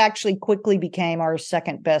 And that actually quickly became our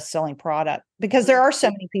second best selling product because there are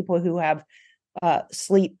so many people who have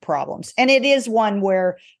sleep problems. And it is one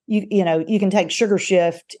where you can take Sugar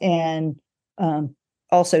Shift and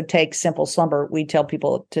also take Simple Slumber. We tell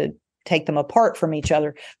people to take them apart from each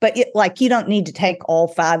other, but you don't need to take all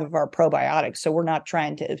 5 of our probiotics. So we're not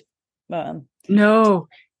trying to. No.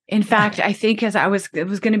 In fact, I think it was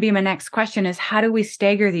going to be my next question is how do we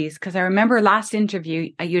stagger these? Because I remember last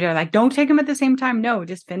interview, you'd like, don't take them at the same time. No,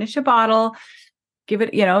 just finish a bottle, give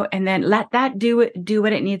it, and then let that do what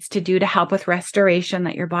it needs to do to help with restoration,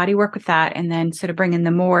 let your body work with that, and then sort of bring in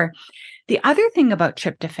the more. The other thing about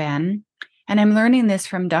tryptophan, and I'm learning this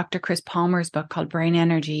from Dr. Chris Palmer's book called Brain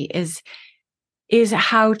Energy, is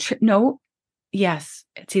how, yes,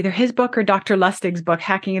 it's either his book or Dr. Lustig's book,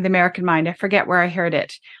 Hacking the American Mind. I forget where I heard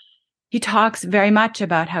it. He talks very much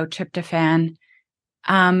about how tryptophan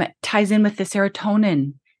ties in with the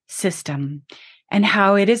serotonin system and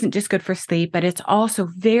how it isn't just good for sleep, but it's also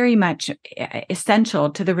very much essential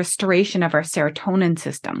to the restoration of our serotonin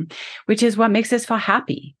system, which is what makes us feel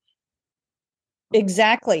happy.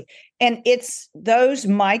 Exactly. And those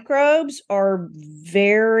microbes are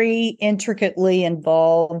very intricately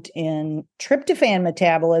involved in tryptophan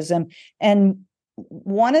metabolism. And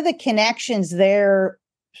one of the connections there,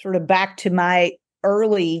 sort of back to my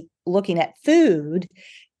early looking at food,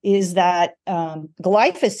 is that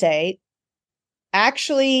glyphosate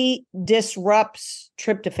actually disrupts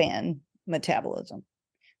tryptophan metabolism.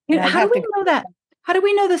 How do we know that? How do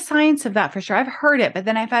we know the science of that for sure? I've heard it, but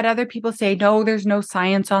then I've had other people say, no, there's no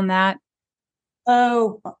science on that.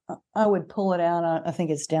 Oh, I would pull it out. I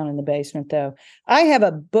think it's down in the basement, though. I have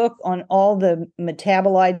a book on all the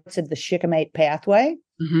metabolites of the shikimate pathway.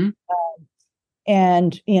 Mm-hmm.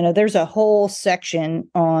 And, there's a whole section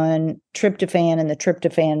on tryptophan and the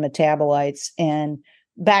tryptophan metabolites. And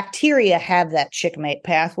bacteria have that shikimate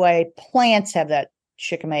pathway. Plants have that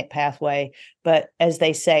shikimate pathway. But as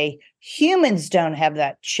they say, Humans don't have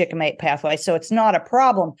that shikimate pathway, so it's not a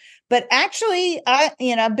problem. But actually,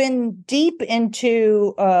 I've been deep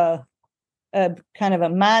into a kind of a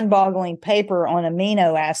mind-boggling paper on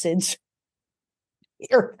amino acids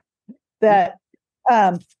here that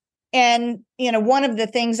and one of the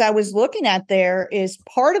things I was looking at there is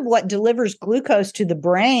part of what delivers glucose to the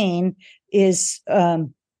brain is out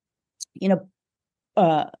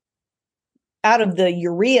of the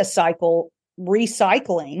urea cycle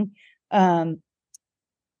recycling,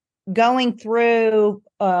 going through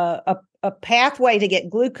a pathway to get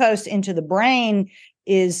glucose into the brain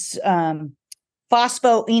is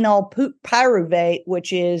phosphoenol pyruvate,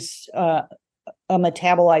 which is a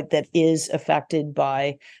metabolite that is affected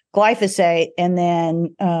by glyphosate. And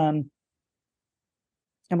then I'm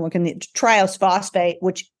looking at triose,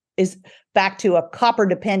 which is back to a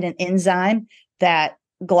copper-dependent enzyme that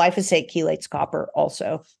glyphosate chelates copper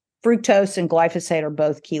also. Fructose and glyphosate are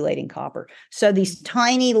both chelating copper. So these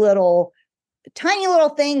tiny little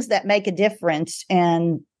things that make a difference,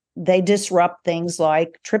 and they disrupt things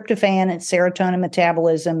like tryptophan and serotonin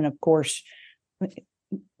metabolism, and of course,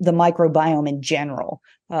 the microbiome in general.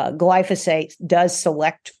 Glyphosate does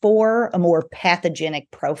select for a more pathogenic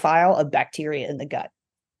profile of bacteria in the gut.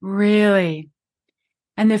 Really?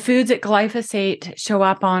 And the foods that glyphosate show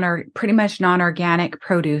up on are pretty much non-organic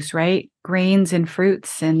produce, right? Grains and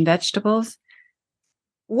fruits and vegetables.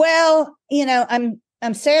 Well, I'm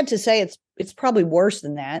sad to say it's probably worse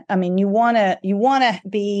than that. I mean, you want to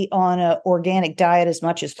be on an organic diet as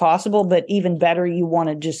much as possible, but even better, you want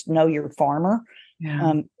to just know your farmer.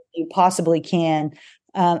 Yeah. You possibly can.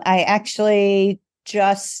 I actually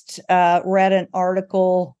just read an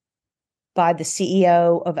article by the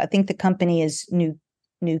CEO of, I think the company is Nutiva,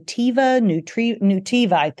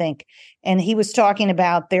 I think. And he was talking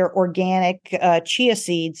about their organic chia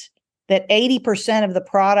seeds, that 80% of the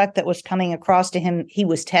product that was coming across to him, he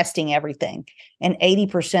was testing everything. And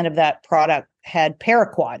 80% of that product had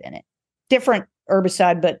paraquat in it. Different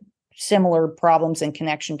herbicide, but similar problems in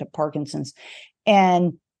connection to Parkinson's.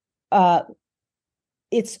 And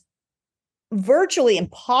it's virtually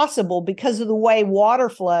impossible because of the way water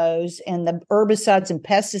flows and the herbicides and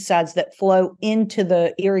pesticides that flow into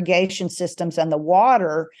the irrigation systems and the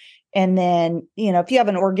water. And then, if you have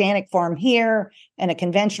an organic farm here and a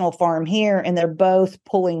conventional farm here, and they're both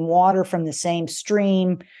pulling water from the same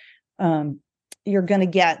stream, you're going to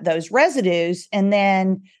get those residues. And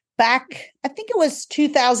then back, I think it was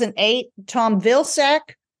 2008, Tom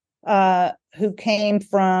Vilsack, who came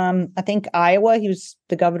from, I think, Iowa. He was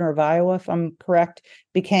the governor of Iowa, if I'm correct,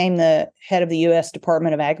 became the head of the U.S.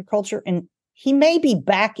 Department of Agriculture. And he may be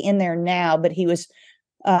back in there now, but he was,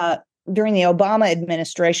 during the Obama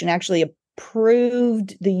administration, actually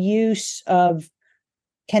approved the use of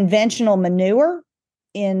conventional manure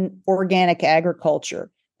in organic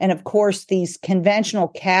agriculture. And of course, these conventional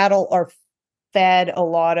cattle are fed a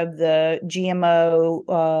lot of the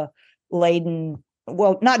GMO laden,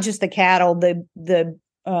 well, not just the cattle, the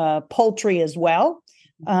poultry as well.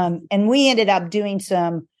 And we ended up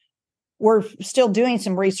we're still doing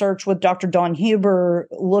some research with Dr. Don Huber,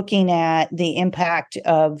 looking at the impact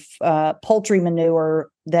of poultry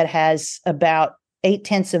manure that has about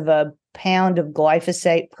 0.8 of a pound of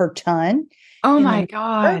glyphosate per ton. Oh my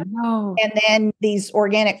God, no. And then these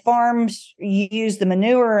organic farms use the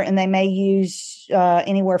manure, and they may use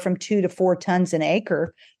anywhere from 2 to 4 tons an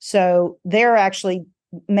acre. So they're actually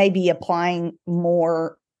maybe applying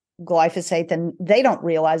more glyphosate than they don't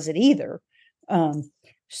realize it either.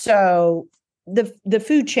 So the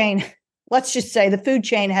food chain, let's just say the food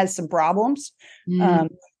chain has some problems.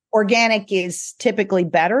 Organic is typically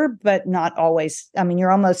better, but not always. I mean,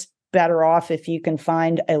 you're almost better off if you can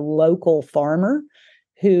find a local farmer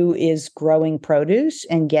who is growing produce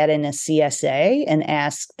and get in a CSA and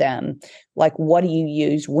ask them, like, what do you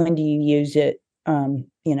use? When do you use it? Right.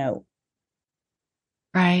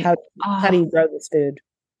 How do you grow this food?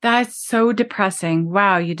 That's so depressing.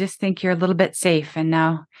 Wow. You just think you're a little bit safe, and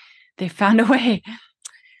now they found a way.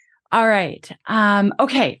 All right.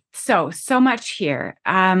 Okay. So much here.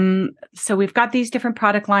 So we've got these different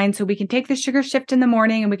product lines. So we can take the sugar shift in the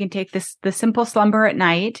morning, and we can take the simple slumber at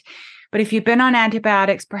night. But if you've been on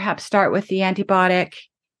antibiotics, perhaps start with the antibiotic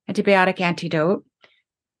antidote.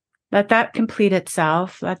 Let that complete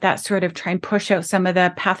itself. Let that sort of try and push out some of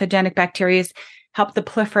the pathogenic bacteria, help the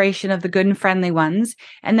proliferation of the good and friendly ones.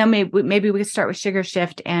 And then maybe we could start with sugar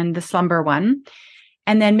shift and the slumber one.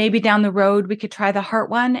 And then maybe down the road, we could try the heart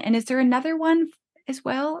one. And is there another one as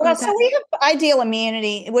well? Well, so we have Ideal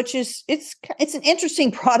Immunity, which is, it's an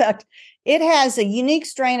interesting product. It has a unique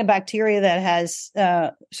strain of bacteria that has,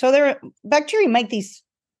 bacteria make these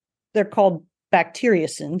they're called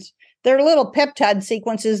bacteriocins. They're little peptide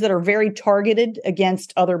sequences that are very targeted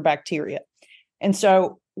against other bacteria. And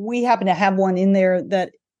so we happen to have one in there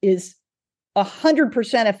that is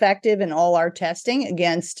 100% effective in all our testing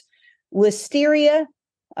against Listeria,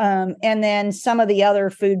 and then some of the other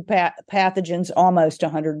food pathogens, almost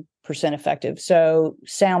 100% effective. So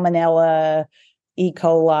Salmonella, E.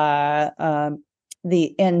 coli,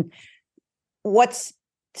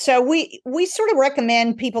 so we sort of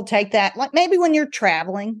recommend people take that, like maybe when you're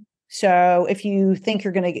traveling. So if you think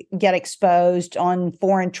you're going to get exposed on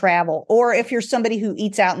foreign travel, or if you're somebody who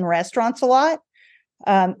eats out in restaurants a lot,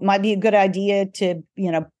 might be a good idea to,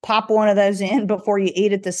 pop one of those in before you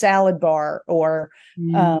eat at the salad bar, or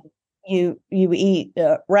you eat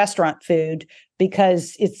restaurant food,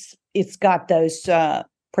 because it's got those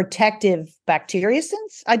protective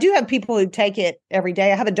bacteriocins. I do have people who take it every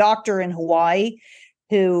day. I have a doctor in Hawaii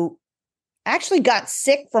who actually got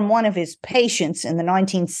sick from one of his patients in the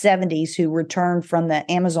 1970s who returned from the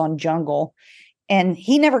Amazon jungle, and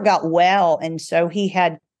he never got well. And so he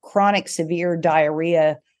had chronic severe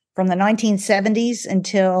diarrhea from the 1970s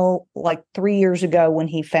until like 3 years ago when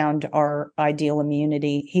he found our ideal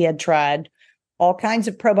immunity. He had tried all kinds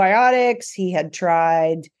of probiotics. He had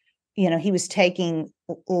tried, he was taking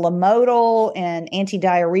Lamodal and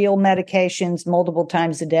antidiarrheal medications multiple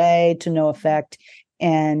times a day to no effect.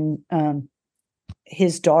 And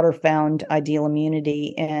his daughter found ideal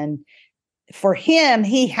immunity. And for him,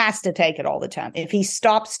 he has to take it all the time. If he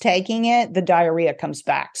stops taking it, the diarrhea comes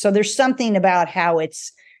back. So there's something about how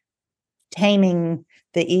it's taming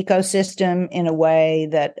the ecosystem in a way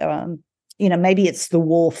that, maybe it's the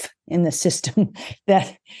wolf in the system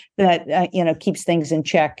that keeps things in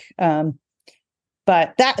check. But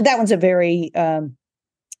that one's a very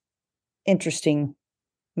interesting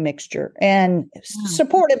mixture and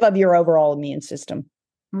supportive of your overall immune system.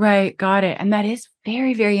 Right. Got it. And that is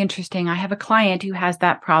very, very interesting. I have a client who has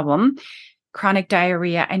that problem, chronic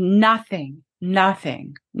diarrhea, and nothing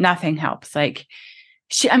helps. Like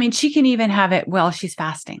she can even have it while she's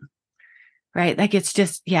fasting, right? Like it's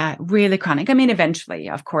just, really chronic. I mean, eventually,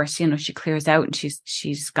 of course, she clears out and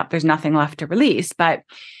there's nothing left to release. But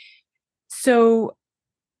so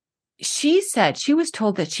she said she was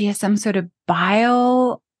told that she has some sort of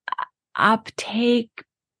bile uptake,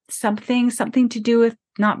 something to do with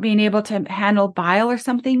not being able to handle bile or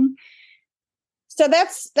something. So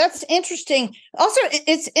that's interesting. Also,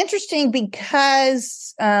 it's interesting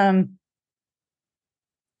because,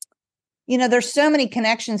 there's so many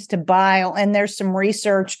connections to bile, and there's some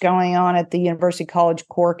research going on at the University College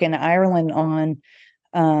Cork in Ireland on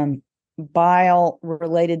bile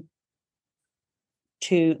related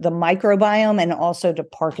to the microbiome and also to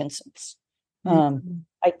Parkinson's.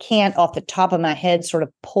 I can't off the top of my head sort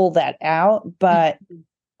of pull that out, but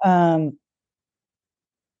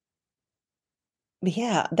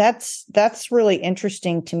that's really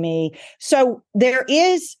interesting to me. So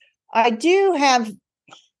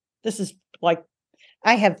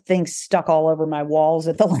I have things stuck all over my walls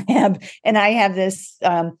at the lab, and I have this,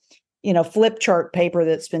 flip chart paper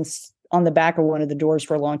that's been on the back of one of the doors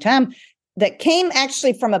for a long time that came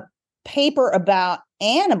actually from a paper about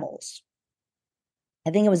animals. I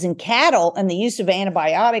think it was in cattle and the use of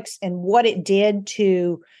antibiotics and what it did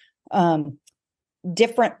to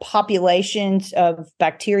different populations of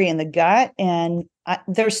bacteria in the gut. And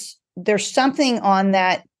there's something on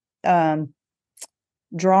that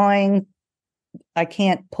drawing I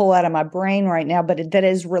can't pull out of my brain right now, but that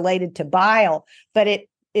is related to bile. But it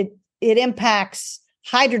impacts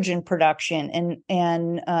hydrogen production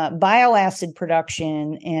and bile acid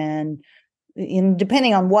production, and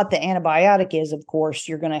depending on what the antibiotic is, of course,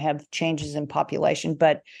 you're going to have changes in population,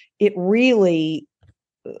 but it really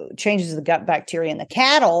changes the gut bacteria in the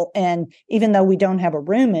cattle. And even though we don't have a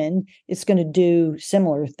rumen, it's going to do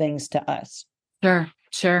similar things to us.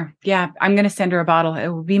 Sure. Yeah. I'm going to send her a bottle. It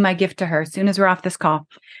will be my gift to her as soon as we're off this call.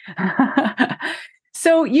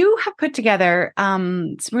 So you have put together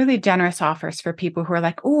some really generous offers for people who are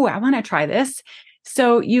like, oh, I want to try this.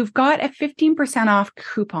 So you've got a 15% off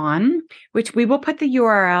coupon, which we will put the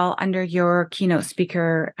URL under your keynote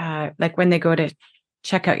speaker, like when they go to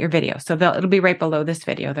check out your video. So it'll be right below this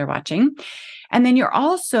video they're watching. And then you're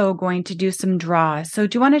also going to do some draws. So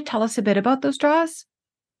do you want to tell us a bit about those draws?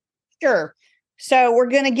 Sure. So we're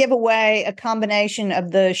going to give away a combination of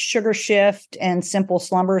the Sugar Shift and Simple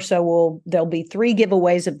Slumber. So there'll be 3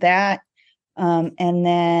 giveaways of that. And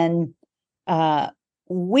then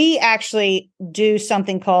we actually do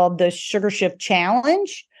something called the Sugar Shift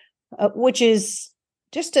Challenge, which is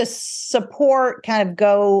to support, kind of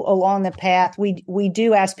go along the path, we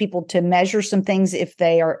do ask people to measure some things if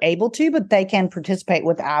they are able to, but they can participate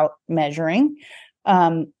without measuring.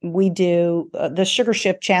 We do the Sugar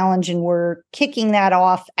Shift Challenge, and we're kicking that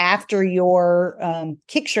off after your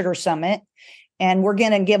Kick Sugar Summit. And we're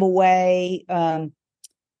going to give away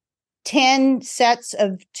 10 sets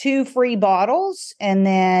of 2 free bottles, and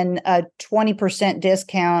then a 20%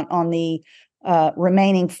 discount on the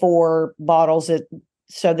remaining 4 bottles.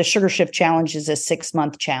 So the Sugar Shift Challenge is a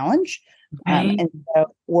 6-month challenge. Okay. And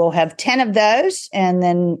so we'll have 10 of those, and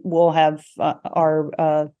then we'll have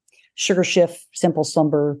our Sugar Shift Simple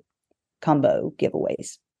Slumber combo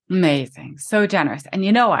giveaways. Amazing. So generous. And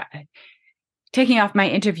you know what? Taking off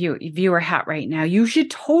my viewer hat right now, you should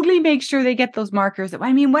totally make sure they get those markers.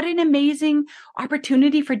 I mean, what an amazing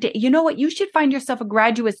opportunity for, you know what? You should find yourself a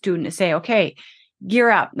graduate student to say, okay, gear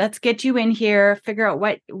up. Let's get you in here, figure out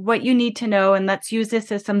what you need to know. And let's use this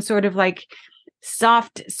as some sort of like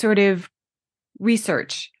soft sort of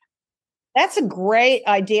research. That's a great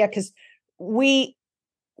idea, because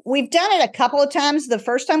we've done it a couple of times. The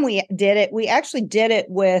first time we did it, we actually did it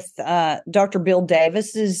with Dr. Bill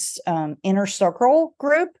Davis's Inner Circle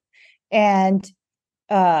group. And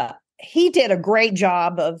he did a great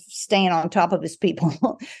job of staying on top of his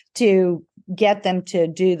people to get them to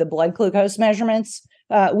do the blood glucose measurements.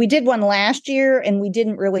 We did one last year, and we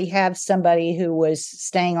didn't really have somebody who was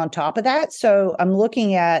staying on top of that. So I'm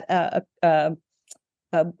looking at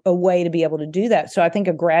a way to be able to do that. So I think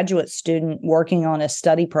a graduate student working on a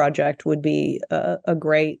study project would be a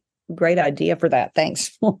great idea for that. Thanks,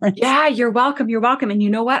 Florence. Yeah, you're welcome. You're welcome. And you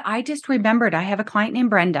know what? I just remembered I have a client named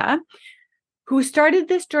Brenda who started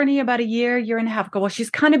this journey about a year and a half ago. Well, she's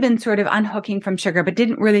kind of been sort of unhooking from sugar, but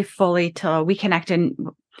didn't really fully till we connected,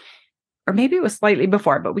 or maybe it was slightly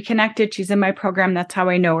before, but we connected. She's in my program. That's how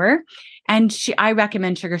I know her. And I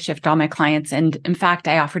recommend Sugar Shift to all my clients. And in fact,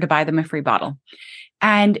 I offer to buy them a free bottle.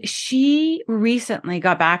 And she recently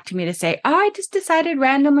got back to me to say, I just decided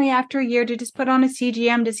randomly after a year to just put on a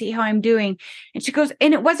CGM to see how I'm doing. And she goes,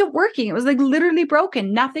 and it wasn't working. It was like literally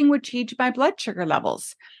broken. Nothing would change my blood sugar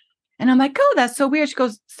levels. And I'm like, oh, that's so weird. She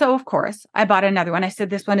goes, so of course I bought another one. I said,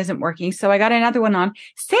 this one isn't working. So I got another one on.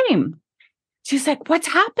 Same. She's like, what's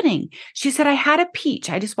happening? She said, I had a peach.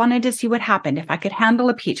 I just wanted to see what happened. If I could handle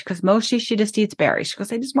a peach, because mostly she just eats berries. She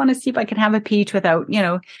goes, I just want to see if I can have a peach without,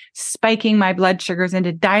 spiking my blood sugars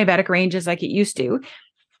into diabetic ranges like it used to.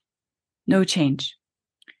 No change.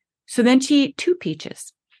 So then she ate 2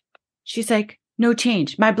 peaches. She's like, no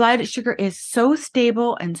change. My blood sugar is so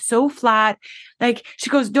stable and so flat. Like,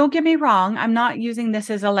 she goes, don't get me wrong. I'm not using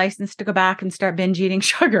this as a license to go back and start binge eating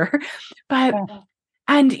sugar, but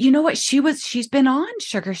and you know what? She's been on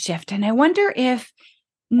Sugar Shift. And I wonder if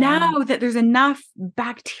now that there's enough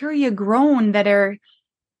bacteria grown that are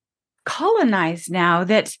colonized now,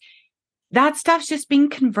 that stuff's just being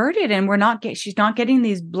converted, and she's not getting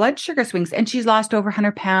these blood sugar swings, and she's lost over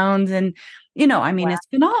 100 pounds. And, it's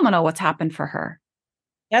phenomenal what's happened for her.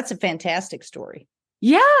 That's a fantastic story.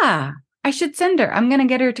 Yeah. I should send her. I'm going to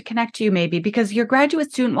get her to connect to you maybe, because your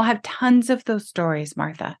graduate student will have tons of those stories,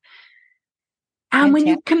 Martha. And when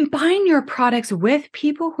you combine your products with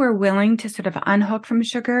people who are willing to sort of unhook from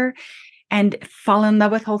sugar and fall in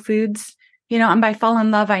love with whole foods, and by fall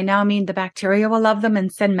in love, I now mean the bacteria will love them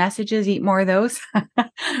and send messages, eat more of those.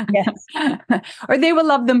 Yes. Or they will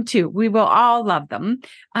love them too. We will all love them.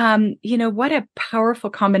 What a powerful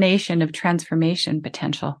combination of transformation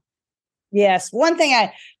potential. Yes. One thing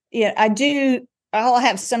I'll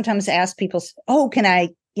have sometimes ask people, oh, can I,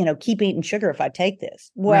 keep eating sugar if I take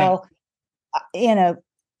this? Well,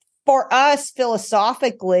 for us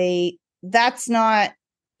philosophically, that's not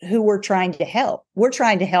who we're trying to help. We're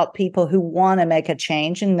trying to help people who want to make a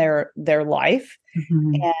change in their life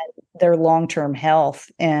and their long-term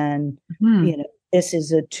health. And, this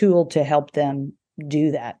is a tool to help them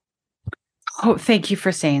do that. Oh, thank you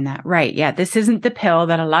for saying that. Right. Yeah. This isn't the pill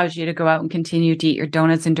that allows you to go out and continue to eat your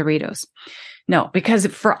donuts and Doritos. No, because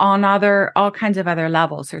all kinds of other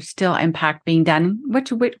levels, there's still impact being done,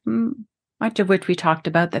 much of which we talked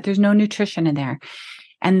about, that there's no nutrition in there.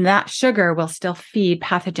 And that sugar will still feed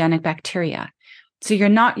pathogenic bacteria. So you're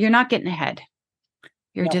not getting ahead.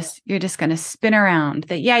 You're just going to spin around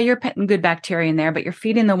that. Yeah, you're putting good bacteria in there, but you're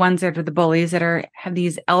feeding the ones that are the bullies that have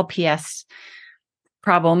these LPS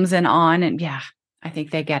problems and on. And yeah, I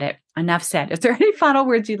think they get it. Enough said. Is there any final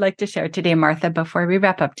words you'd like to share today, Martha, before we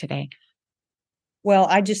wrap up today? Well,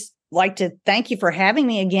 I just like to thank you for having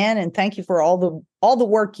me again, and thank you for all the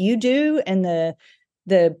work you do and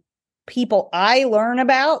the people I learn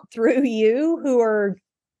about through you who are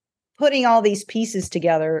putting all these pieces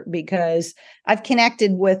together because I've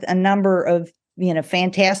connected with a number of,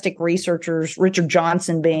 fantastic researchers, Richard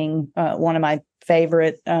Johnson being one of my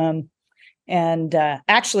favorite.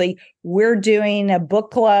 Actually, we're doing a book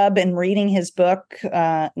club and reading his book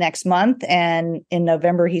next month. And in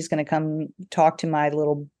November, he's going to come talk to my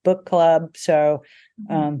little book club. So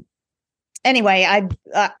anyway,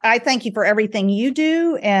 I thank you for everything you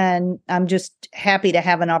do. And I'm just happy to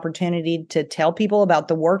have an opportunity to tell people about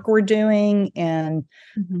the work we're doing and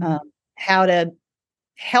how to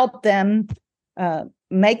help them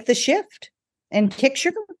make the shift and kick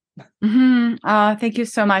sugar. Thank you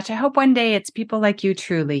so much. I hope one day it's people like you,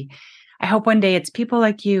 truly. I hope one day it's people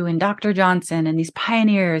like you and Dr. Johnson and these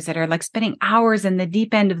pioneers that are like spending hours in the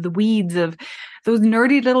deep end of the weeds of those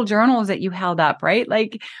nerdy little journals that you held up, right?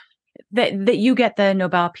 Like that you get the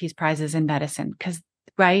Nobel Peace Prizes in medicine because,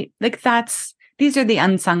 right? Like these are the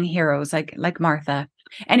unsung heroes like Martha.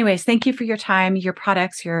 Anyways, thank you for your time, your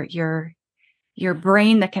products, your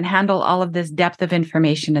brain that can handle all of this depth of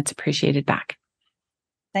information. It's appreciated back.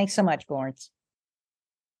 Thanks so much, Florence.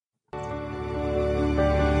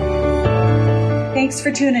 Thanks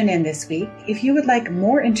for tuning in this week. If you would like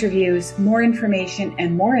more interviews, more information,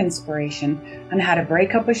 and more inspiration on how to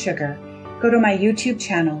break up with sugar, go to my YouTube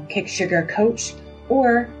channel, Kick Sugar Coach,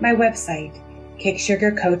 or my website,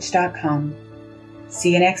 kicksugarcoach.com.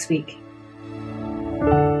 See you next week.